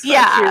sexy as fuck.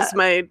 Yeah. Here's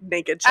my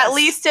naked chest. At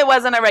least it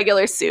wasn't a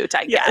regular suit,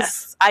 I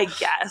guess. I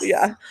guess.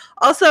 Yeah.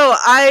 Also,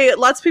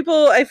 lots of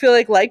people I feel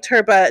like liked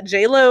her, but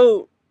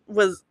J-Lo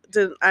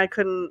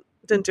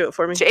didn't do it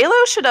for me.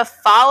 J-Lo should have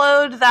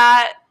followed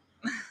that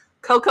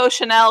Coco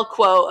Chanel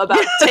quote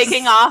about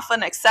taking off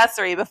an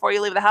accessory before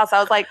you leave the house. I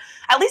was like,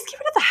 at least get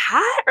rid of the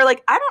hat, or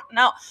like, I don't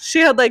know. She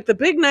had like the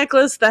big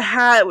necklace, the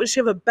hat. Would she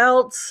have a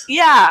belt?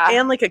 Yeah.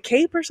 And like a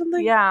cape or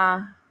something?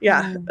 Yeah.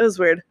 Yeah. It was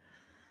weird.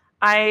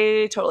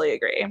 I totally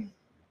agree.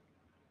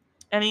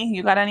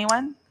 You got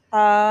anyone?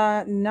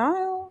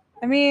 No.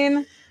 I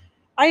mean,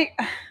 I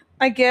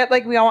get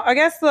like I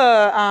guess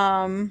the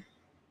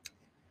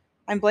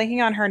I'm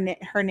blanking on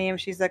her name.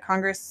 She's the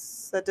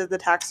Congress that did the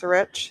tax the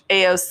rich.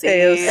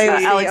 AOC.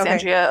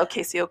 Alexandria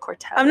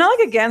Ocasio-Cortez. I'm not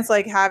like against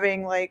like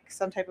having like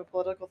some type of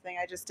political thing.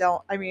 I just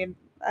don't. I mean,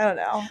 I don't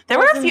know. There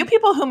were a few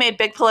people who made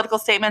big political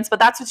statements, but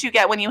that's what you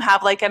get when you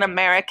have like an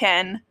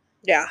American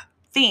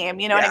theme.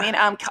 You know what I mean?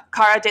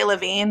 Cara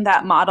Delevingne,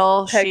 that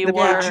model, Peg the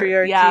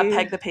patriarchy. Yeah,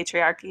 Peg the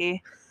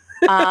patriarchy.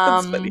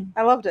 That's funny.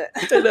 I loved it.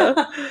 I know.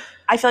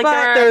 I feel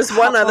like There's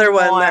one other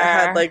one that more.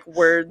 had like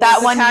words. That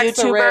The one tax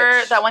the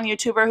rich.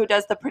 YouTuber who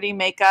does the pretty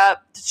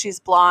makeup. She's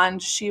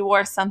blonde. She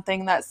wore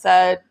something that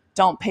said,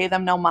 "Don't pay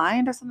them no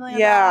mind" or something like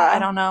that. I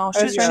don't know.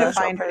 She was trying to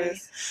so find pretty.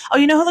 hers. Oh,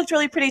 you know who looked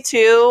really pretty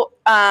too?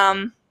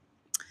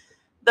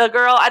 The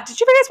girl. Did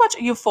you guys watch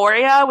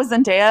Euphoria with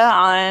Zendaya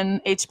on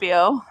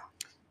HBO?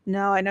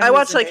 No, I know. I who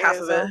watched like Zendaya half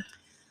is, of though. it.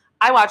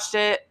 I watched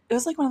it. It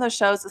was like one of those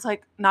shows. It's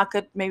like not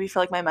good maybe for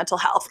like my mental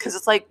health because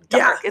it's like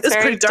dark. Yeah, it's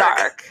very pretty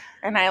dark.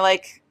 and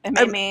it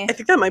made me. I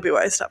think that might be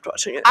why I stopped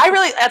watching it. I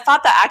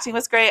thought the acting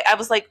was great. I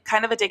was like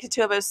kind of addicted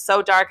to it, but it was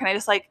so dark, and I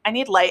just like I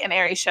need light and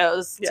airy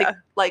shows to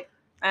like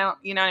I don't,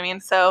 you know what I mean?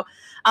 So,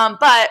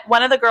 but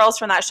one of the girls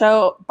from that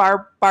show,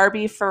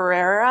 Barbie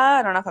Ferreira,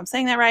 I don't know if I'm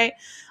saying that right.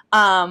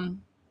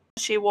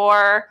 She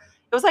wore,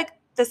 it was like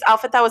this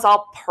outfit that was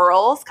all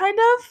pearls, kind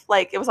of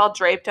like it was all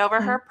draped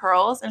over her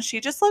pearls, and she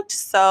just looked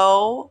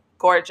so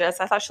gorgeous.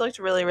 I thought she looked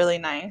really, really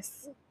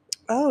nice.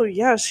 Oh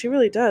yeah, she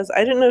really does.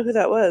 I didn't know who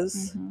that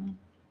was. Mm-hmm.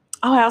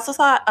 Oh, I also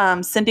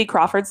saw Cindy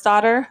Crawford's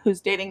daughter, who's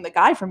dating the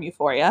guy from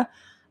Euphoria.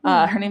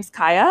 Her name's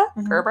Kaya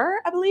Gerber,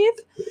 I believe.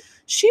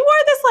 She wore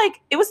this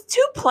like it was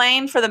too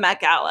plain for the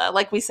Met Gala.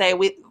 Like we say,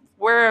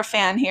 we're a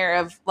fan here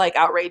of like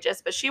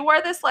outrageous, but she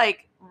wore this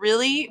like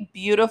really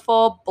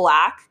beautiful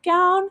black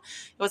gown.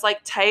 It was like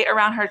tight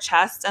around her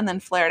chest and then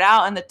flared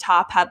out, and the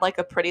top had like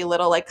a pretty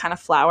little like kind of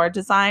flower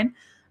design.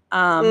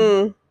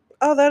 Oh,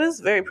 that is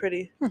very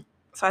pretty.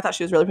 So I thought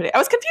she was really pretty. I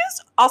was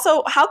confused.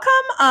 Also, how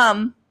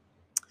come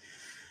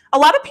a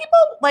lot of people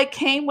like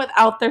came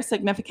without their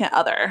significant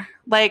other?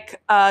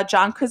 Like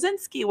John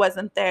Krasinski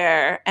wasn't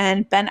there,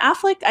 and Ben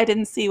Affleck I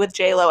didn't see with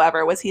J-Lo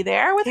ever. Was he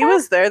there with her? He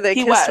was there. They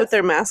He kissed was. with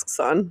their masks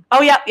on.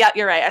 Oh yeah,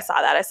 you're right. I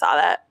saw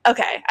that.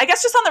 Okay, I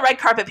guess just on the red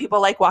carpet, people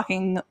like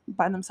walking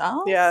by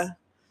themselves. Yeah,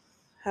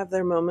 have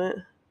their moment.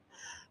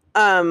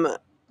 Oh,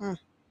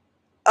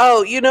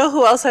 you know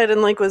who else I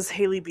didn't like was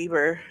Hailey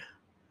Bieber.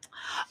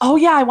 Oh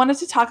yeah, I wanted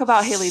to talk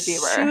about Hailey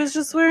Bieber. She was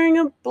just wearing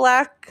a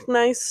black,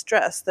 nice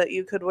dress that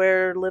you could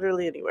wear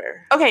literally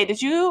anywhere. Okay,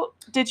 did you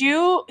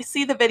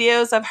see the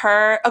videos of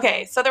her?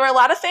 Okay, so there were a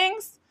lot of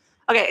things.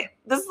 Okay,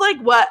 this is like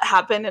what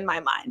happened in my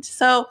mind.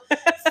 So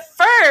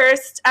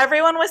first,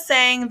 everyone was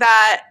saying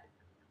that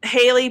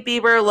Hailey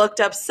Bieber looked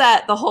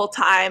upset the whole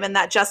time and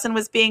that Justin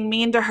was being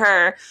mean to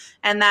her,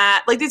 and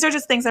that like these are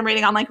just things I'm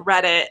reading on like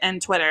Reddit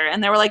and Twitter,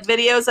 and there were like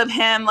videos of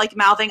him like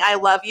mouthing "I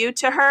love you"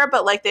 to her,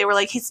 but like they were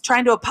like he's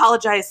trying to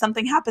apologize,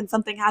 something happened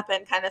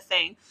kind of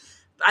thing.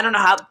 I don't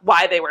know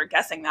why they were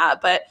guessing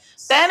that, but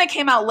then it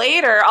came out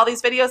later. All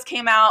these videos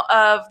came out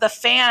of the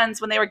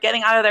fans when they were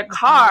getting out of their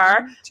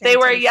car. They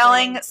were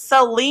yelling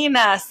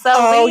 "Selena."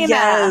 Oh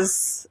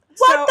yes.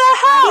 What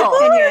the hell?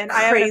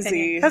 I have an Crazy.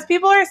 opinion. Because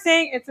people are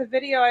saying it's a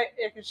video. I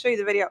can show you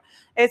the video.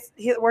 It's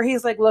where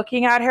he's like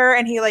looking at her,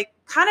 and he like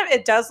kind of,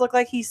 it does look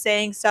like he's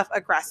saying stuff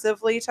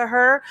aggressively to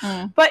her.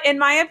 But in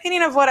my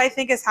opinion of what I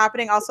think is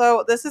happening,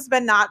 also, this has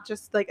been not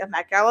just like a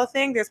Met Gala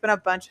thing. There's been a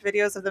bunch of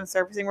videos of them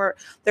surfacing where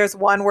there's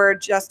one where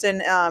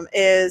Justin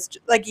is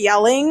like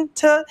yelling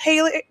to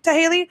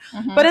Hailey.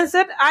 But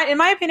instead, in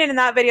my opinion, in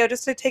that video,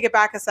 just to take it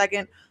back a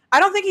second, I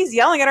don't think he's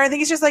yelling at her. I think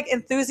he's just like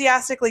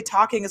enthusiastically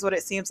talking is what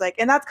it seems like.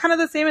 And that's kind of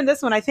the same in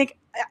this one. I think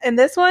in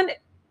this one,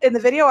 in the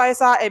video I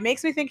saw, it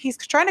makes me think he's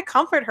trying to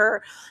comfort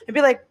her and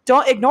be like,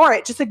 don't ignore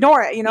it. Just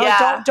ignore it. You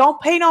know, don't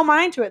pay no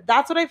mind to it.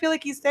 That's what I feel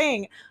like he's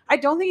saying. I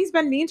don't think he's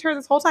been mean to her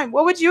this whole time.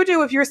 What would you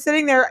do if you're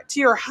sitting there to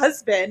your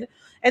husband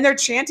and they're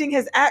chanting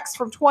his ex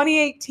from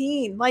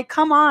 2018? Like,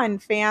 come on,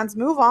 fans,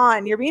 move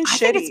on. You're being shitty. I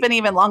think it's been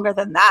even longer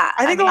than that.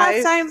 I think the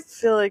last time. I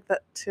feel like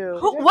that too.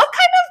 What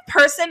kind of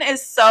person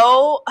is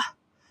so...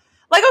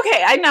 Like,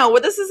 okay, I know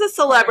this is a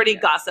celebrity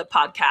gossip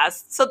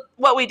podcast. So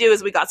what we do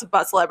is we gossip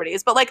about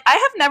celebrities. But like, I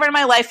have never in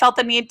my life felt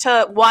the need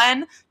to,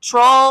 one,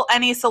 troll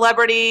any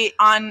celebrity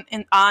on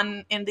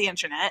the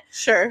internet.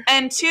 Sure.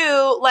 And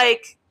two,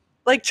 like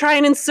try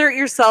and insert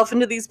yourself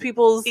into these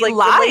people's like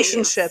lives.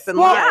 relationship and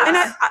Well, lives.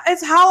 and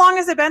it's how long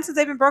has it been since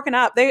they've been broken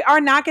up? They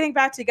are not getting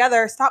back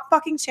together. Stop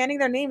fucking chanting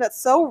their name.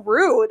 That's so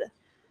rude.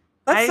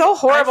 That's so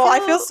horrible. I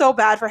feel so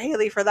bad for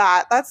Hailey for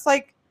that. That's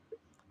like,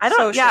 I don't.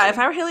 So yeah, shitty. if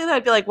I were Hailey,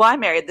 I'd be like, "Well, I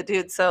married the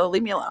dude, so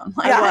leave me alone."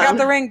 Like, yeah, I got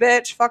the ring,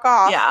 bitch. Fuck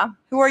off. Yeah.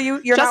 Who are you?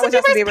 You're Justin not with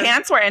Justin Bieber's Bieber.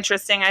 pants were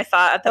interesting. I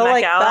thought at the The Met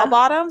like Gala. bell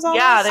bottoms.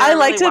 Almost? Yeah, they were I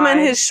liked really him in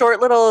wide. his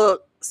short little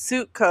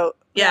suit coat.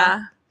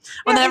 Yeah.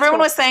 Well, then he's everyone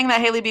cool. was saying that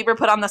Hailey Bieber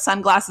put on the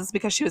sunglasses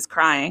because she was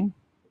crying.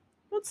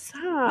 What's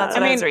that? That's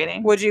what I was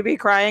reading. Would you be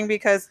crying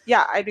because?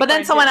 Yeah, I'd be. But then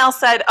crying someone too. else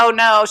said, "Oh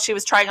no, she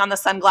was trying on the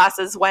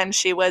sunglasses when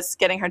she was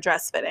getting her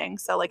dress fitting,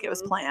 so like it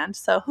was planned."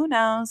 So who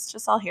knows?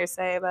 Just all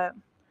hearsay, but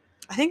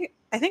I think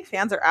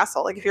fans are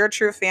asshole. Like if you're a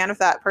true fan of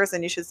that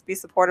person, you should be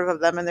supportive of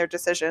them and their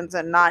decisions,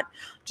 and not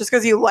just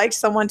because you liked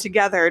someone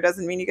together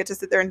doesn't mean you get to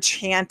sit there and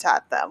chant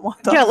at them.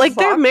 What the Yeah, like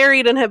they're fuck?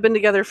 married and have been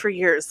together for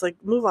years. Like,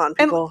 move on,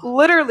 And people.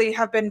 literally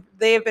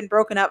they have been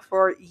broken up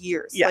for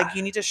years. Yeah. Like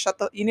you need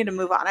to you need to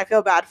move on. I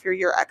feel bad for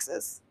your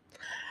exes.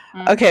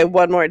 Okay,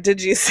 one more.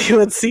 Did you see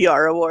what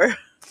Ciara wore?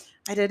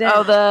 I didn't.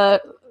 oh,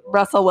 the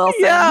Russell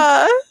Wilson.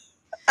 Yeah.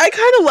 I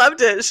kind of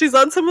loved it. She's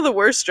on some of the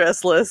worst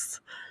dress lists.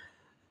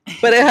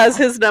 But it has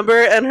his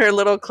number, and her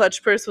little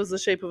clutch purse was the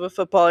shape of a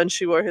football, and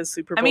she wore his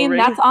Super Bowl ring.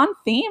 that's on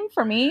theme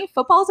for me.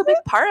 Football is a big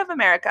part of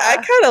America. I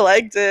kind of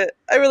liked it.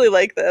 I really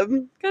like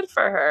them. Good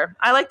for her.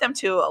 I like them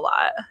too a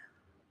lot.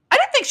 I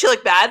didn't think she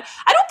looked bad.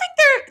 I don't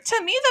think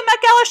to me, the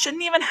Met Gala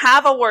shouldn't even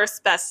have a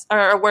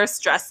worse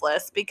dress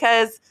list,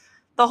 because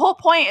the whole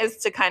point is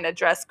to kind of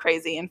dress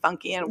crazy and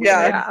funky and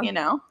weird, you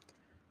know?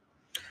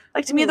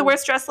 Like, to me, the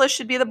worst dress list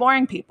should be the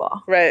boring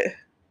people. Right.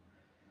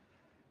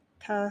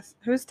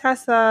 Who's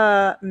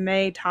Tessa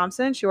Mae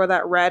Thompson? She wore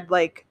that red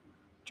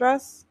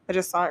dress. I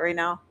just saw it right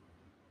now.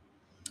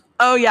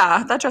 Oh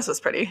yeah, that dress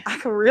was pretty. I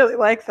could really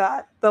like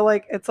that.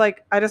 It's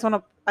like I just want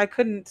to. I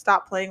couldn't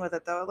stop playing with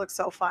it though. It looks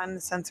so fun,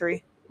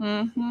 sensory.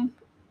 Mm-hmm.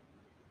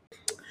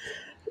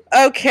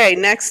 Okay,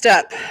 next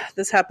up.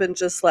 This happened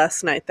just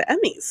last night. The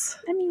Emmys.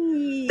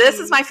 This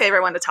is my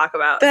favorite one to talk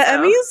about. The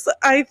Emmys,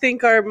 I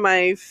think, are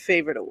my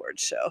favorite award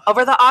show.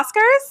 Over the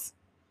Oscars?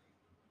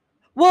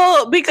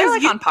 Well,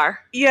 because they're on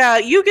par. Yeah,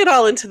 you get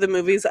all into the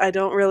movies. I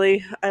don't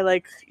really. I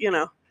like,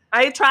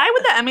 I try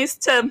with the Emmys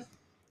to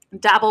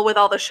dabble with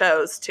all the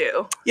shows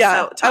too.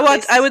 Yeah, so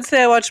I would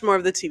say I watch more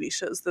of the TV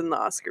shows than the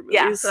Oscar movies.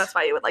 Yeah, so that's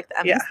why you would like the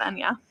Emmys then.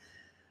 Yeah.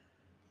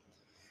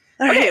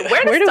 All right,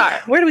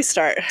 where do we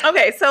start?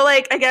 Okay, so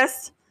I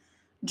guess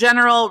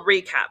general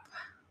recap.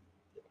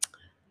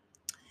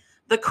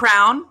 The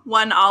Crown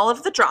won all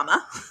of the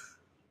drama.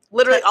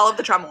 Literally all of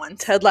the drama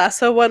ones. Ted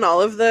Lasso won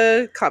all of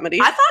the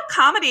comedy. I thought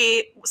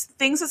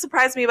things that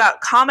surprised me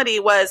about comedy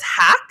was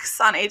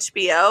Hacks on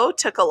HBO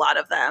took a lot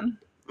of them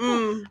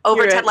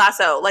over Ted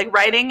Lasso. Like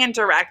writing and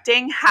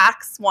directing,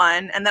 Hacks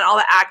won, and then all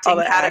the acting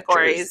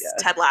categories,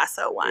 Ted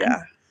Lasso won.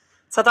 Yeah.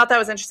 So I thought that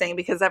was interesting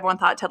because everyone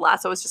thought Ted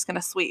Lasso was just going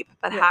to sweep,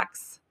 but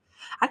Hacks.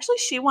 Actually,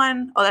 she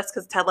won. Oh, that's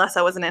because Ted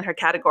Lasso wasn't in her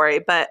category,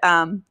 but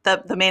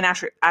the main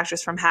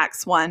actress from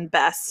Hacks won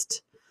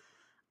Best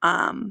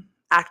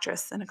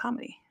Actress in a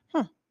Comedy.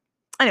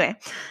 Anyway,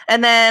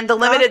 and then the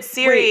limited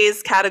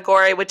series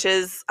category, which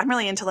is, I'm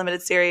really into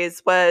limited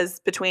series, was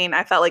between,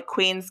 I felt like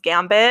Queen's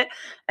Gambit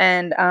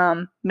and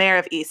Mayor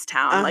of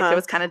Easttown. Like it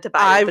was kind of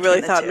divided. I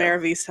really thought Mayor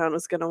of Easttown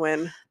was going to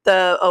win.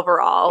 The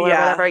overall or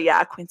whatever.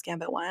 Yeah, Queen's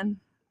Gambit won.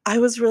 I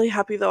was really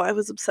happy though. I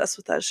was obsessed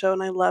with that show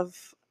and I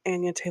love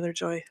Anya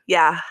Taylor-Joy.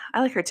 Yeah,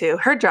 I like her too.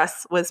 Her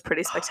dress was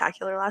pretty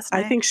spectacular last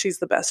night. I think she's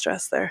the best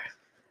dress there.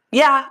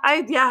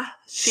 Yeah,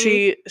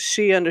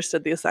 she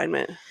understood the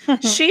assignment.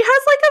 She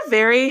has like a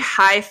very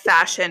high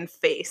fashion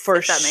face, for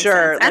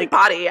sure, and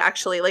body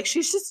actually. Like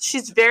she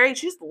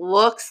just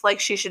looks like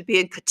she should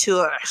be in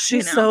couture.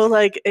 She's so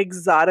like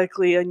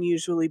exotically,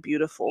 unusually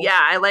beautiful. Yeah,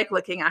 I like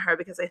looking at her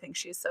because I think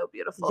she's so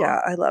beautiful.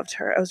 Yeah, I loved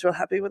her. I was real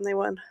happy when they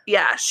won.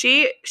 Yeah,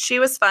 she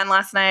was fun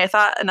last night. I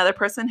thought another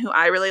person who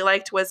I really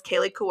liked was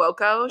Kaylee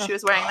Cuoco. She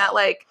was wearing that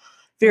like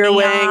Vera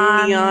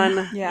Wang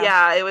neon.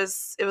 Yeah, it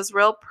was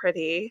real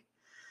pretty.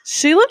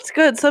 She looked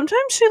good.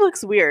 Sometimes she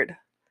looks weird.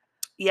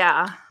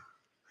 Yeah.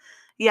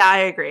 Yeah, I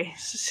agree.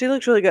 She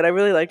looked really good. I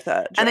really liked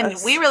that dress. And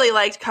then we really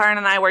liked, Karen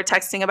and I were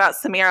texting about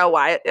Samira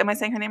Wiley. Am I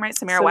saying her name right?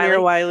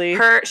 Samira Wiley.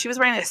 She was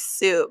wearing a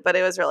suit, but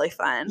it was really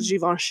fun.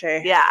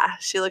 Givenchy. Yeah,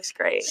 she looks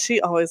great. She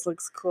always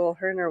looks cool.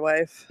 Her and her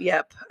wife.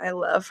 Yep. I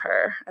love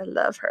her.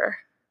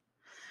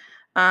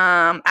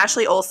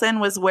 Ashley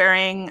Olsen was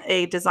wearing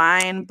a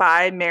design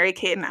by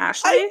Mary-Kate and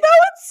Ashley. I know,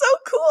 it's so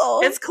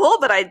cool. It's cool,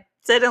 but I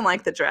didn't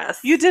like the dress.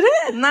 You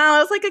didn't? No,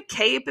 it was like a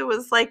cape. It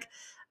was like,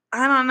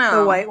 I don't know.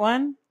 The white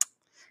one?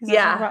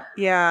 Yeah.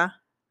 Yeah.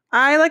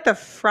 I like the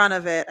front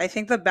of it. I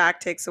think the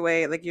back takes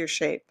away like your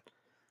shape.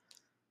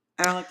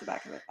 I don't like the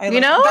back of it.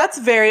 That's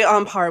very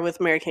on par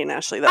with Mary-Kate and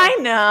Ashley though. I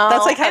know.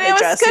 That's like how they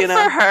dress, good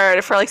for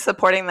her for like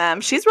supporting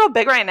them. She's real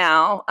big right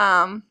now.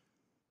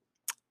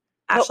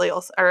 Ashley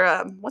Olsen,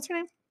 or what's her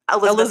name?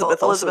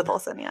 Elizabeth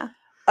Olsen, yeah.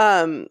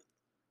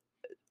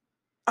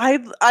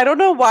 I don't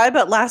know why,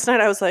 but last night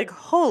I was like,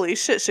 holy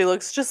shit, she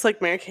looks just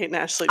like Mary-Kate and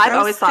Ashley. I've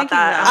always thought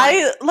that.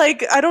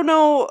 I don't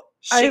know.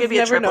 I've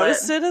never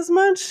noticed it as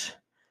much.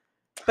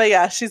 But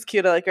yeah, she's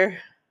cute. I like her.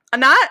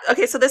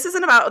 So this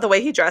isn't about the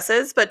way he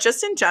dresses, but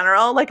just in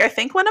general, like I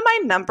think one of my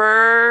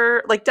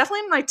definitely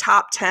in my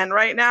top 10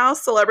 right now,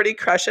 celebrity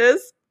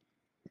crushes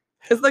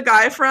is the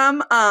guy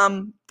from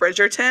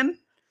Bridgerton.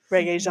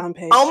 Reggae Jean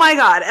Page. Oh my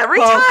God. Every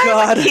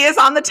time he is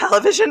on the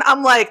television,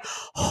 I'm like,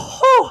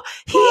 oh,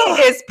 he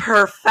is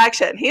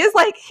perfection. He's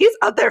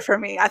up there for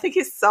me. I think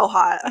he's so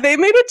hot. They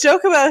made a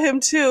joke about him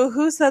too.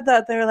 Who said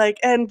that? They're like,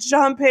 and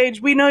Jean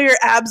Page, we know your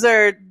abs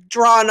are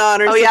drawn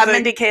on or something. Yeah,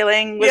 Mindy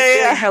Kaling was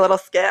doing her little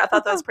skit. I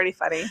thought that was pretty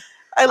funny.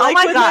 I like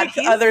when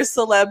other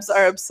celebs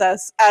are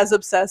obsessed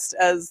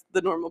as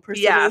the normal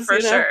person is. Yeah,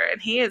 for sure.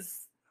 And he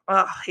is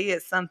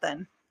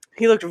something.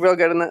 He looked real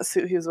good in that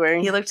suit he was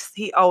wearing.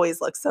 He always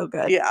looks so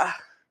good. Yeah.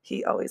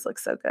 He always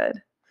looks so good.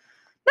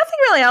 Nothing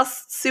really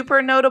else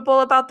super notable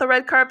about the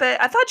red carpet.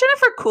 I thought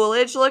Jennifer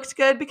Coolidge looked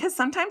good because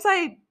sometimes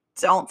I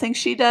don't think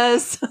she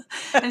does.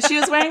 And she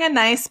was wearing a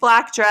nice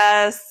black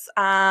dress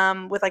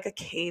with like a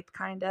cape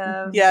kind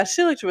of. Yeah,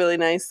 she looked really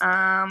nice.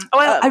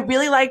 I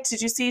really liked,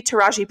 did you see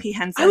Taraji P.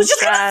 Henson's I was just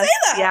dress? gonna say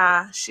that.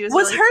 Yeah, she was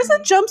Was really hers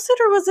funny. a jumpsuit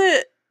or was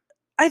it?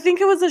 I think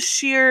it was a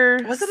sheer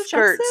Was it a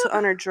skirt jumpsuit?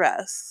 on her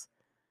dress.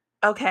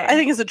 Okay. I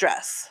think it's a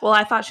dress. Well,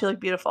 I thought she looked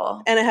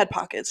beautiful. And it had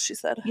pockets, she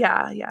said.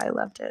 Yeah, I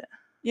loved it.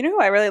 You know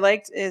who I really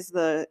liked is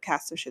the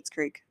cast of Schitt's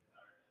Creek.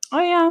 Oh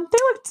yeah, they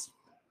looked.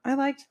 I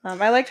liked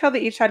them. I liked how they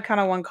each had kind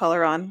of one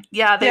color on.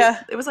 Yeah,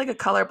 Yeah. It was like a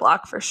color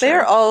block for sure. They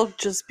are all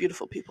just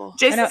beautiful people.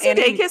 Jason I know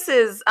Andy-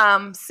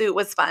 Sudeikis' suit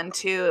was fun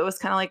too. It was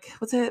kind of like,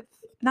 was it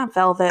not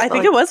velvet? I but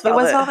think like- it was velvet.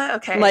 It was velvet.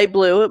 Okay. Light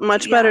blue,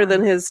 much Yeah. better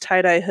than his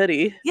tie-dye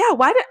hoodie. Yeah.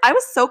 Why did I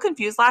was so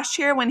confused last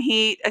year when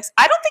I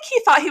don't think he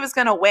thought he was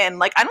going to win.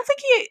 Like I don't think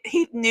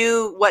he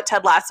knew what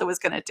Ted Lasso was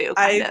going to do.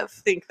 Kind I of.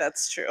 think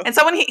that's true. And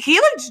so when he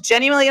looked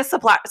genuinely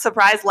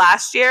surprised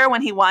last year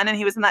when he won and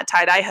he was in that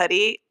tie-dye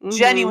hoodie, Mhm.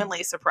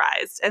 genuinely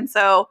surprised. And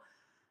so,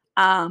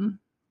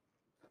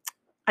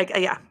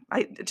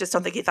 I just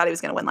don't think he thought he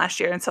was going to win last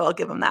year. And so I'll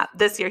give him that.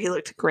 This year he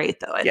looked great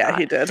though. I thought.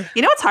 He did.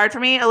 You know what's hard for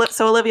me?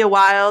 So Olivia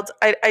Wilde,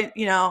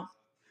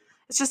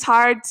 it's just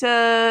hard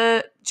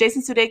to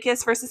Jason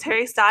Sudeikis versus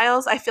Harry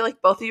Styles. I feel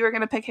like both of you are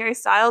going to pick Harry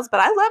Styles, but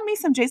I love me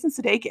some Jason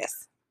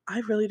Sudeikis. I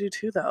really do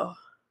too, though.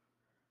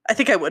 I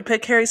think I would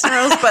pick Harry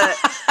Styles, but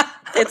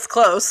it's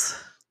close.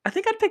 I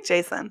think I'd pick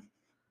Jason.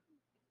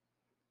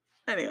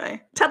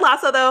 Anyway, Ted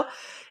Lasso, though,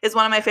 is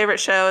one of my favorite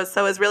shows,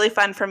 so it was really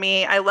fun for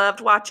me. I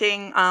loved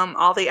watching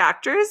all the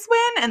actors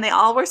win, and they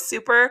all were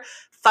super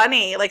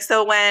funny. Like,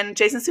 so when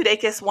Jason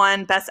Sudeikis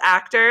won Best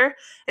Actor,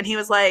 and he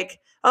was like,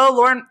 oh,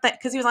 Lauren,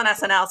 because he was on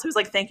SNL, so he was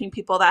like thanking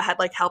people that had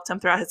like helped him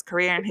throughout his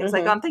career, and he was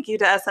like, thank you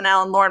to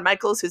SNL and Lauren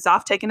Michaels, who's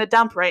off taking a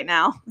dump right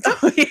now.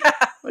 Oh, yeah.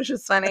 Which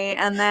is funny.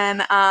 And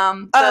then,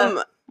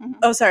 oh,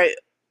 sorry.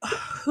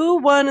 Who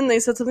won? And they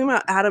said something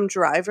about Adam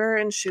Driver,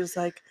 and she was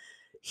like,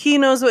 he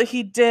knows what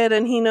he did,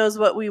 and he knows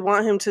what we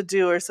want him to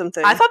do, or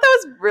something. I thought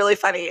that was really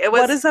funny. It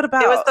was. What is that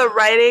about? It was the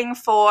writing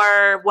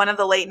for one of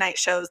the late night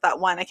shows that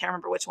won. I can't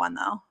remember which one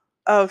though.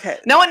 Okay.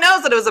 No one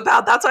knows what it was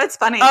about. That's why it's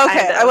funny. Okay.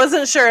 kind of. I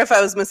wasn't sure if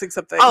I was missing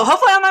something. Oh,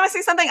 hopefully I'm not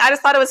missing something. I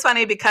just thought it was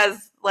funny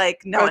because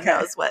like no one Okay.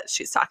 knows what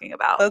she's talking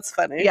about. That's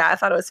funny. Yeah, I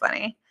thought it was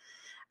funny.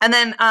 And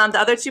then the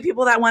other two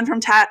people that won from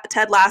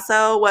Ted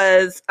Lasso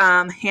was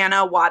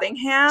Hannah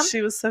Waddingham.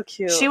 She was so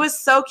cute. She was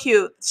so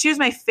cute. She was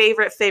my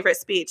favorite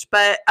speech.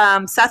 But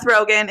Seth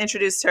Rogen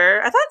introduced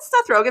her. I thought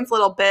Seth Rogen's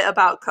little bit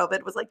about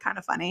COVID was like kind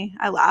of funny.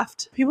 I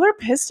laughed. People are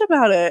pissed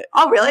about it.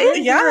 Oh,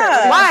 really?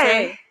 Yeah.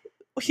 Why?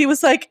 He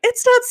was like,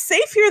 it's not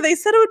safe here. They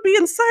said it would be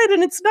inside,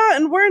 and it's not,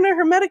 and we're in a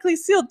hermetically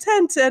sealed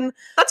tent, and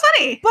That's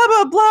funny. blah,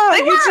 blah, blah.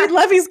 They were. Eugene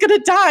Levy's going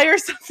to die or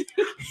something.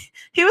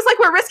 He was like,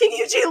 we're risking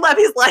Eugene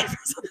Levy's life or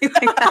something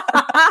like that.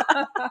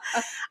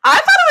 I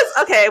thought it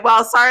was, okay,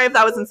 well, sorry if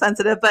that was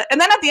insensitive. And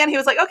then at the end, he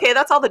was like, okay,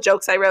 that's all the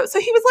jokes I wrote. So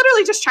he was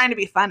literally just trying to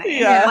be funny.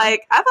 Yeah.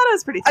 Like, I thought it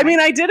was pretty funny. I mean,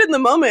 I did in the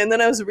moment, and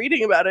then I was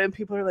reading about it, and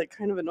people are like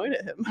kind of annoyed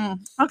at him.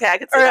 Okay, I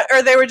could see that.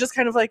 Or they were just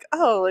kind of like,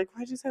 oh, like,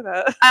 why'd you say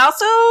that? I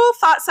also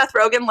thought Seth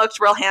Rogen looked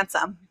real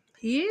handsome.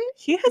 He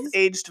has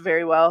aged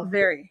very well.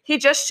 Very. He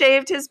just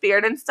shaved his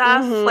beard and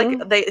stuff. Mhm.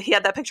 Like he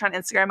had that picture on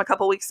Instagram a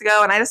couple weeks ago,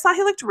 and I just thought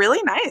he looked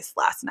really nice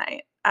last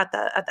night at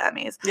the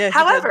Emmys. Yeah, he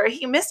However,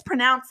 he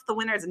mispronounced the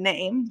winner's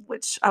name,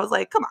 which I was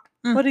like, come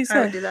on. What did he I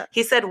would say? do that.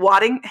 He said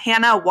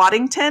Hannah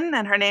Waddington,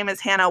 and her name is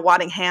Hannah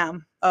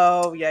Waddingham.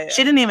 Oh, yeah.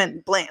 She didn't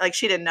even blink. Like,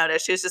 she didn't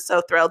notice. She was just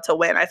so thrilled to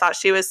win. I thought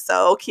she was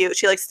so cute.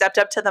 She like stepped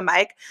up to the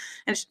mic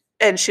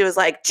and she was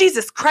like,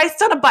 Jesus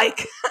Christ on a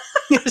bike.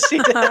 She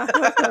did.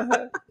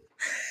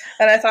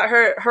 And I thought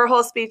her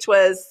whole speech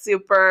was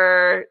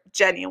super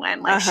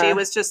genuine. Like, she Uh-huh.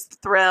 was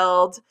just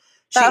thrilled.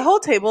 That whole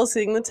table,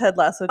 seeing the Ted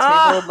Lasso table,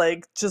 Ah.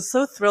 like, just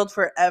so thrilled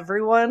for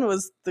everyone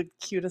was the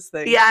cutest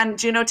thing. Yeah, and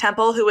Juno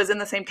Temple, who was in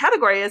the same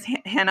category as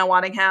Hannah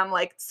Waddingham,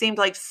 like, seemed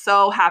like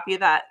so happy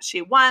that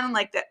she won.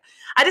 Like, that.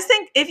 I just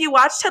think if you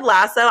watch Ted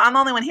Lasso, I'm the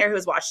only one here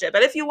who's watched it,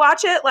 but if you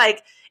watch it,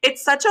 like,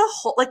 it's such a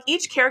like,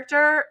 each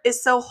character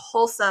is so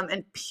wholesome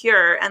and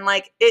pure, and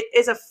like, it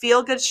is a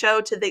feel good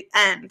show to the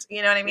end.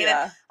 You know what I mean?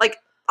 Yeah. And, like,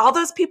 all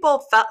those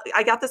people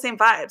I got the same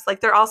vibes.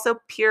 Like, they're all so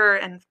pure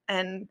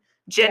and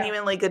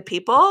genuinely good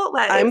people.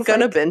 That I'm it's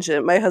gonna like, binge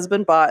it. My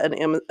husband bought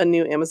a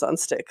new Amazon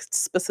stick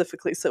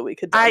specifically so we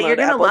could download you're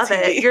gonna Apple love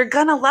TV. it. You're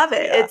gonna love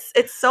it. Yeah.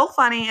 It's so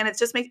funny, and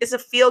it's a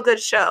feel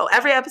good show.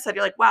 Every episode,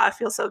 you're like, wow, I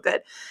feel so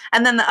good.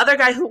 And then the other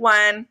guy who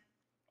won,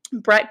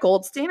 Brett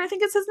Goldstein, I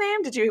think is his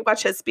name. Did you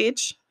watch his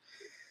speech?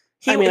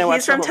 I He's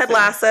watched the from whole Ted thing.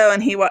 Lasso,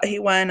 and he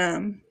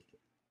won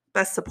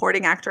Best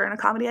Supporting Actor in a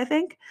Comedy, I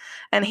think.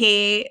 And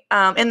he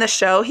in the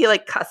show, he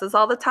like cusses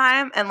all the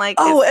time, and like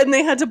Oh, and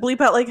they had to bleep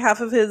out like half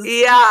of his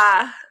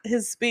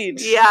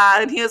speech.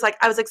 Yeah, and he was like,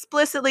 I was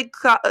explicitly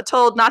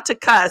told not to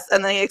cuss,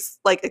 and then he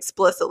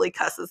explicitly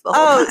cusses the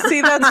whole Oh, time.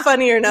 see, that's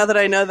funnier now that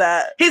I know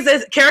that.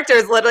 His character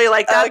is literally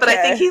like that, but I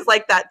Okay. think he's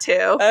like that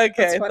too.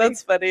 Okay, funny.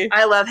 that's funny.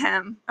 I love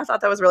him. I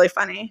thought that was really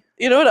funny.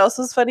 You know what else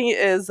was funny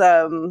is,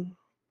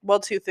 well,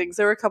 two things.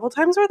 There were a couple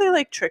times where they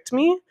like tricked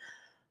me.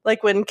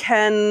 Like when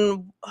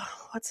Ken,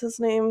 what's his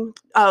name?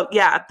 Oh,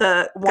 yeah.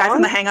 The guy from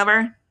Wong? The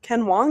Hangover.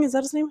 Ken Wong, is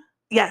that his name?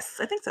 Yes,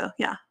 I think so.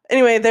 Yeah.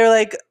 Anyway, they're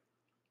like,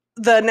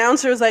 the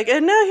announcer was like,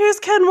 and now here's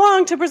Ken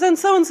Wong to present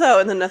so-and-so,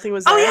 and then nothing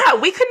was there. Oh, yeah.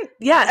 We couldn't.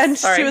 Yes. And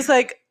sorry. she was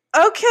like,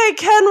 okay,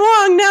 Ken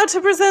Wong now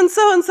to present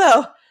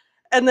so-and-so.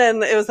 And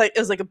then it was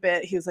like a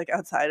bit. He was like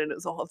outside, and it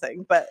was a whole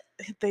thing. But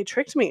they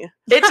tricked me.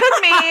 It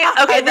took me.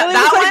 Okay, I really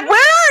that was one. like, where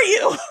are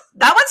you?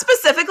 That one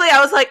specifically,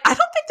 I was like, I don't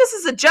think this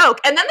is a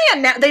joke. And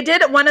then they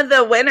did one of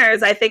the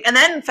winners, I think, and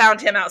then found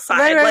him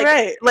outside.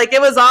 Right. Like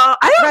it was all,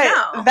 I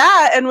don't know.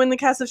 That, and when the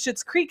cast of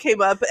Schitt's Creek came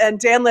up, and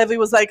Dan Levy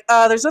was like,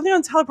 there's nothing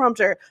on the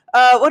teleprompter.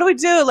 What do we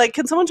do? Like,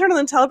 can someone turn on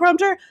the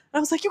teleprompter? And I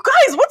was like, you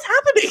guys, what's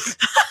happening?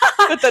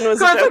 But then it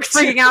was a joke.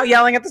 Freaking out,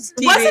 yelling at the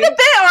TV. Was it a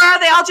bit, or are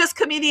they all just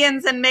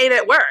comedians and made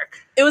it work?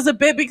 It was a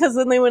bit because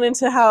then they went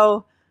into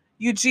how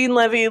Eugene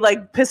Levy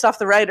like pissed off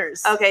the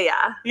writers. Okay,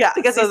 yeah. Yeah.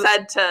 Because so he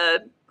said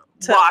to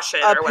wash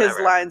it up or whatever.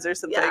 his lines or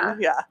something. Yeah.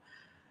 Yeah.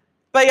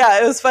 But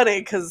yeah, it was funny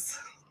because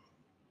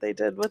they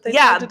did what they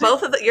yeah, tried to do.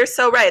 both of the, you're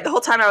so right. The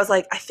whole time I was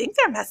like, I think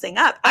they're messing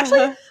up.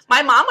 Actually,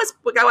 my mom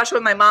I watched it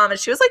with my mom, and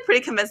she was like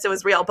pretty convinced it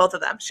was real, both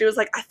of them. She was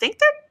like, I think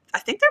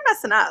they're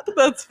messing up.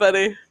 That's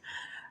funny.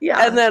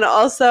 Yeah. And then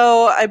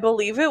also, I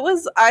believe it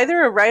was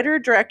either a writer or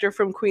director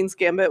from Queen's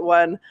Gambit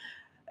won.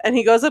 And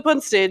he goes up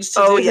on stage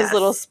to do his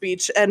little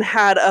speech and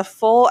had a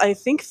full, I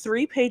think,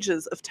 3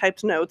 pages of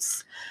typed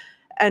notes.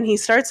 And he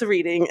starts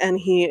reading, and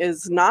he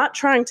is not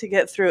trying to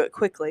get through it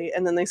quickly.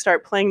 And then they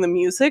start playing the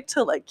music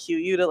to, like, cue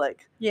you to,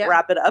 like,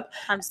 wrap it up.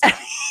 And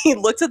he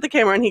looks at the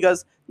camera, and he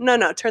goes,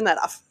 no, turn that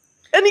off.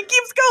 And he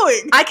keeps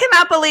going. I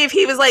cannot believe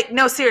he was like,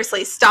 no,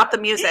 seriously, stop the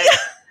music.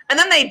 And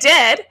then they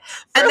did.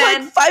 And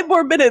then like 5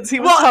 more minutes he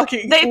was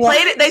talking. They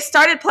played it. They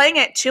started playing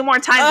it 2 more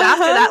times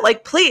after that.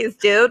 Like, please,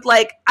 dude.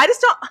 Like, I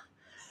just don't.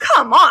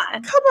 Come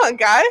on,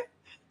 guy. It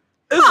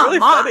was really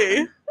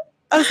funny.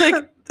 I was like,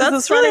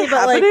 that's really funny,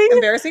 but happening? like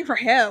embarrassing for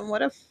him.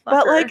 What a fucker.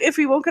 But like, if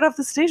he won't get off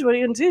the stage, what are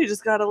you gonna do? You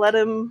just gotta let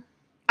him.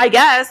 I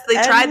guess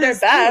they tried their his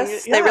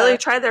best. thing. They Yeah. really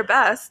tried their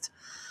best.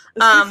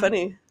 It's pretty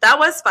funny. That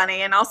was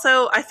funny, and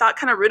also I thought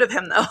kind of rude of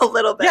him though a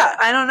little bit. Yeah.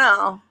 I don't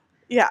know.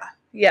 Yeah.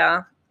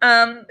 Yeah. The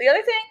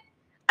other thing,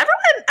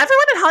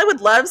 everyone in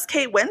Hollywood loves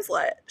Kate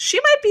Winslet. She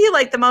might be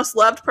like the most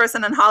loved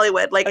person in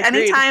Hollywood. Like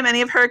Agreed. anytime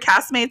any of her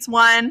castmates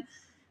won,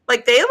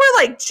 like they were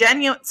like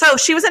genuine. So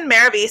she was in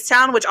Mare of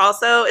Easttown, which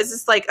also is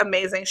this like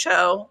amazing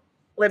show,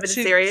 limited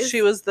series.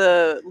 She was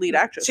the lead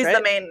actress. She's right?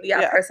 the main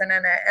person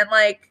in it, and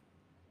like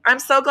I'm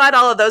so glad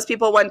all of those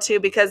people won too,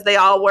 because they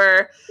all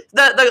were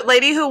the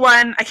lady who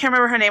won. I can't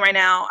remember her name right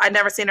now. I'd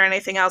never seen her in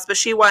anything else, but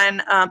she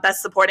won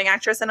Best Supporting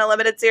Actress in a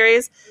limited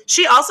series.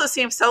 She also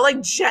seemed so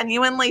like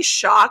genuinely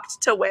shocked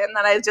to win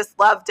that I just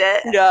loved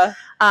it. Yeah.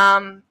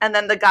 And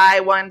then the guy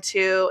won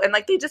too, and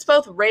like they just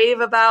both rave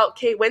about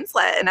Kate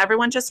Winslet, and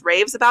everyone just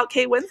raves about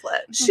Kate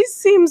Winslet. She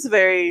seems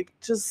very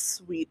just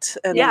sweet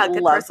and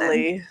good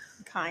lovely. person.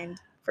 kind.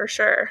 For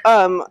sure.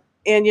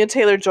 Anya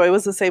Taylor-Joy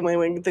was the same way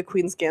when the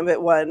Queen's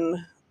Gambit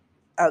won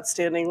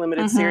Outstanding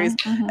Limited Series,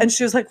 and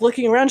she was like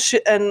looking around,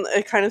 and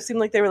it kind of seemed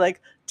like they were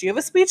like, "Do you have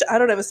a speech? I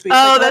don't have a speech. Oh,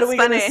 like, that's what are we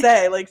funny. gonna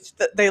say?" Like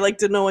they like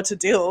didn't know what to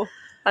do.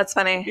 That's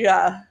funny.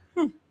 Yeah.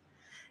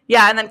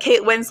 Yeah, and then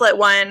Kate Winslet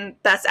won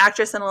Best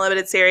Actress in a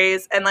Limited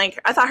Series, and like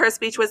I thought her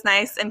speech was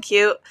nice and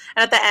cute.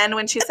 And at the end,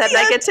 when she said,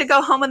 "I get to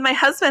go home with my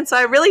husband, so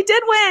I really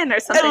did win,"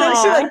 or something. And then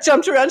she like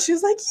jumped around. She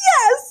was like,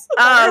 "Yes!"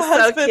 Oh, her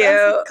so husband. cute.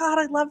 I was like, God,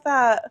 I love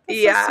that. That's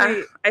Yeah, so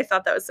sweet. I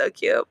thought that was so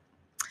cute.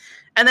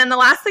 And then the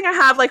last thing I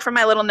have, like, for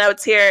my little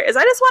notes here is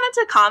I just wanted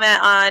to comment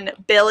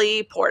on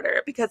Billy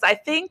Porter, because I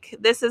think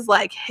this is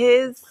like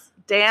his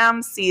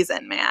damn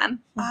season, man.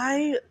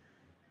 I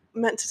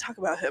meant to talk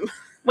about him.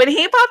 When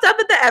he popped up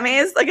at the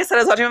Emmys, like I said,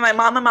 I was watching with my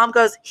mom. My mom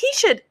goes, he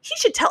should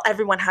tell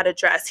everyone how to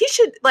dress. He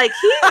should, like,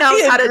 he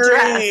knows how to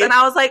dress. And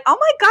I was like, oh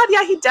my God,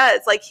 yeah, he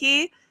does. Like,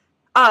 he's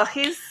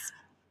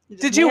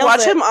Did you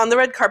watch him on the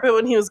red carpet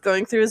when he was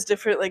going through his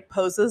different like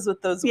poses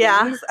with those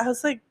wings? I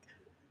was like,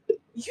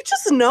 you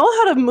just know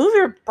how to move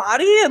your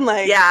body, and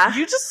like,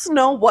 you just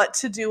know what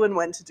to do and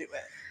when to do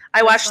it.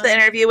 I watched the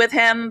interview with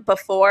him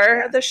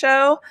before the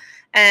show,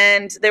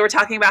 and they were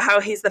talking about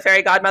how he's the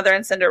fairy godmother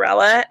in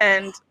Cinderella,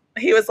 and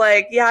he was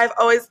like, yeah, I've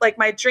always, like,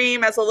 my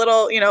dream as a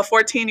little,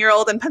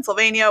 14-year-old in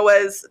Pennsylvania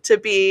was to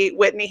be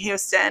Whitney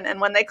Houston. And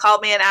when they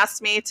called me and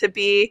asked me to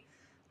be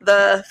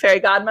the fairy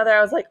godmother,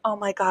 I was like, oh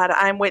my God,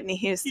 I'm Whitney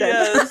Houston.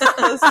 Yes,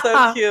 that's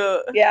so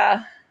cute.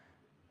 Yeah.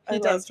 He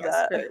does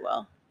dress really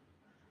well.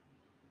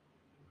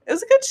 It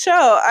was a good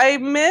show. I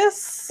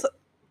miss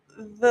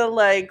the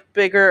like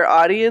bigger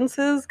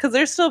audiences because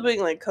they're still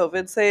being like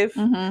COVID safe.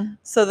 Mm-hmm.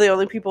 So the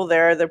only people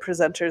there are the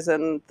presenters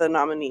and the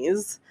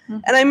nominees. Mm-hmm.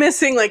 And I miss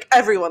seeing like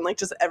everyone, like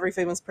just every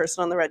famous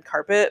person on the red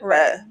carpet.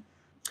 Right.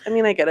 But I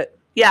mean, I get it.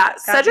 Yeah.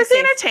 Cedric the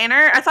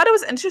Entertainer, I thought it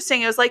was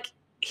interesting. It was like,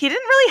 he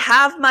didn't really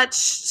have much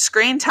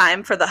screen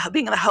time for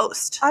being the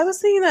host. I was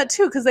thinking that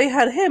too, because they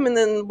had him and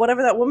then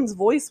whatever that woman's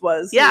voice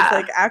was. Yeah. He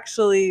was, like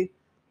actually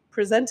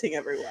presenting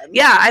everyone.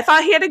 Yeah, I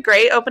thought he had a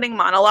great opening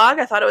monologue.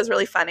 I thought it was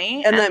really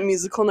funny. And that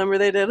musical number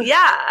they did.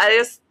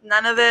 Yeah,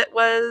 none of it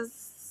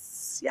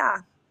was,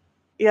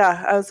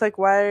 Yeah, I was like,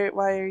 why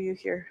are you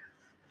here?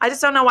 I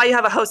just don't know why you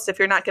have a host if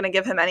you're not going to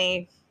give him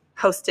any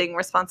hosting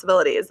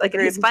responsibilities. Like,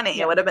 if he's Agreed.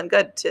 funny, it would have been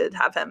good to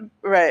have him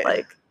Right.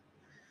 like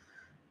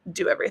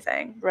do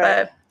everything.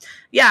 Right. But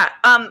yeah,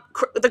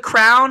 The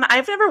Crown.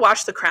 I've never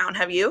watched The Crown.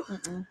 Have you?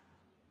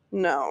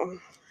 No.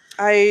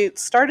 I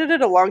started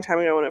it a long time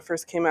ago when it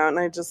first came out, and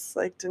I just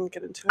like didn't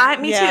get into it.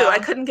 Me too. Yeah. I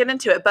couldn't get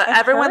into it, but I've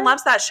everyone heard-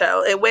 loves that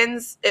show. It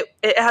wins. It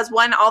has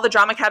won all the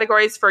drama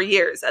categories for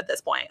years at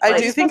this point. I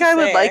Like, do think I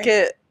would like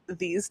it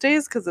these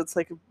days because it's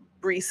like a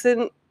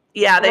recent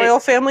royal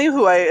family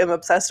who I am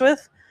obsessed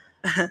with.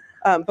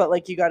 But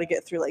like you got to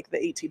get through like the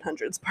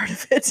 1800s part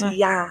of it.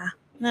 Yeah.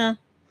 No.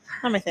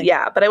 Let me think.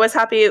 Yeah, but I was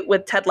happy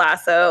with Ted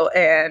Lasso,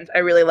 and I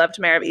really loved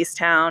Mayor of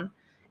Easttown.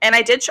 And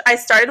I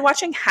started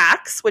watching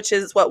Hacks, which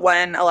is what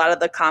won a lot of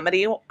the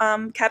comedy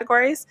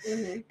categories.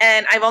 Mm-hmm.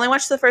 And I've only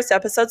watched the first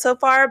episode so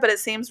far, but it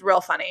seems real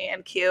funny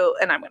and cute,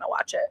 and I'm going to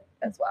watch it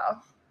as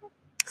well.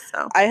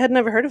 So I had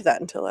never heard of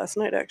that until last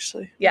night,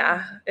 actually.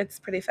 yeah, it's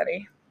pretty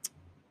funny.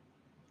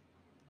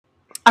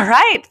 All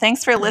right.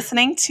 Thanks for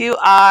listening to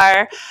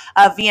our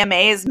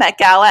VMAs, Met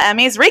Gala,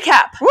 Emmys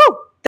recap. Woo!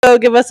 So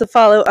give us a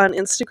follow on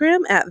Instagram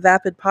at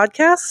Vapid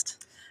Podcast.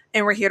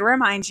 And we're here to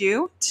remind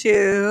you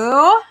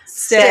to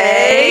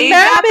Stay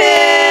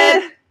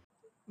vapid.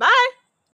 Bye!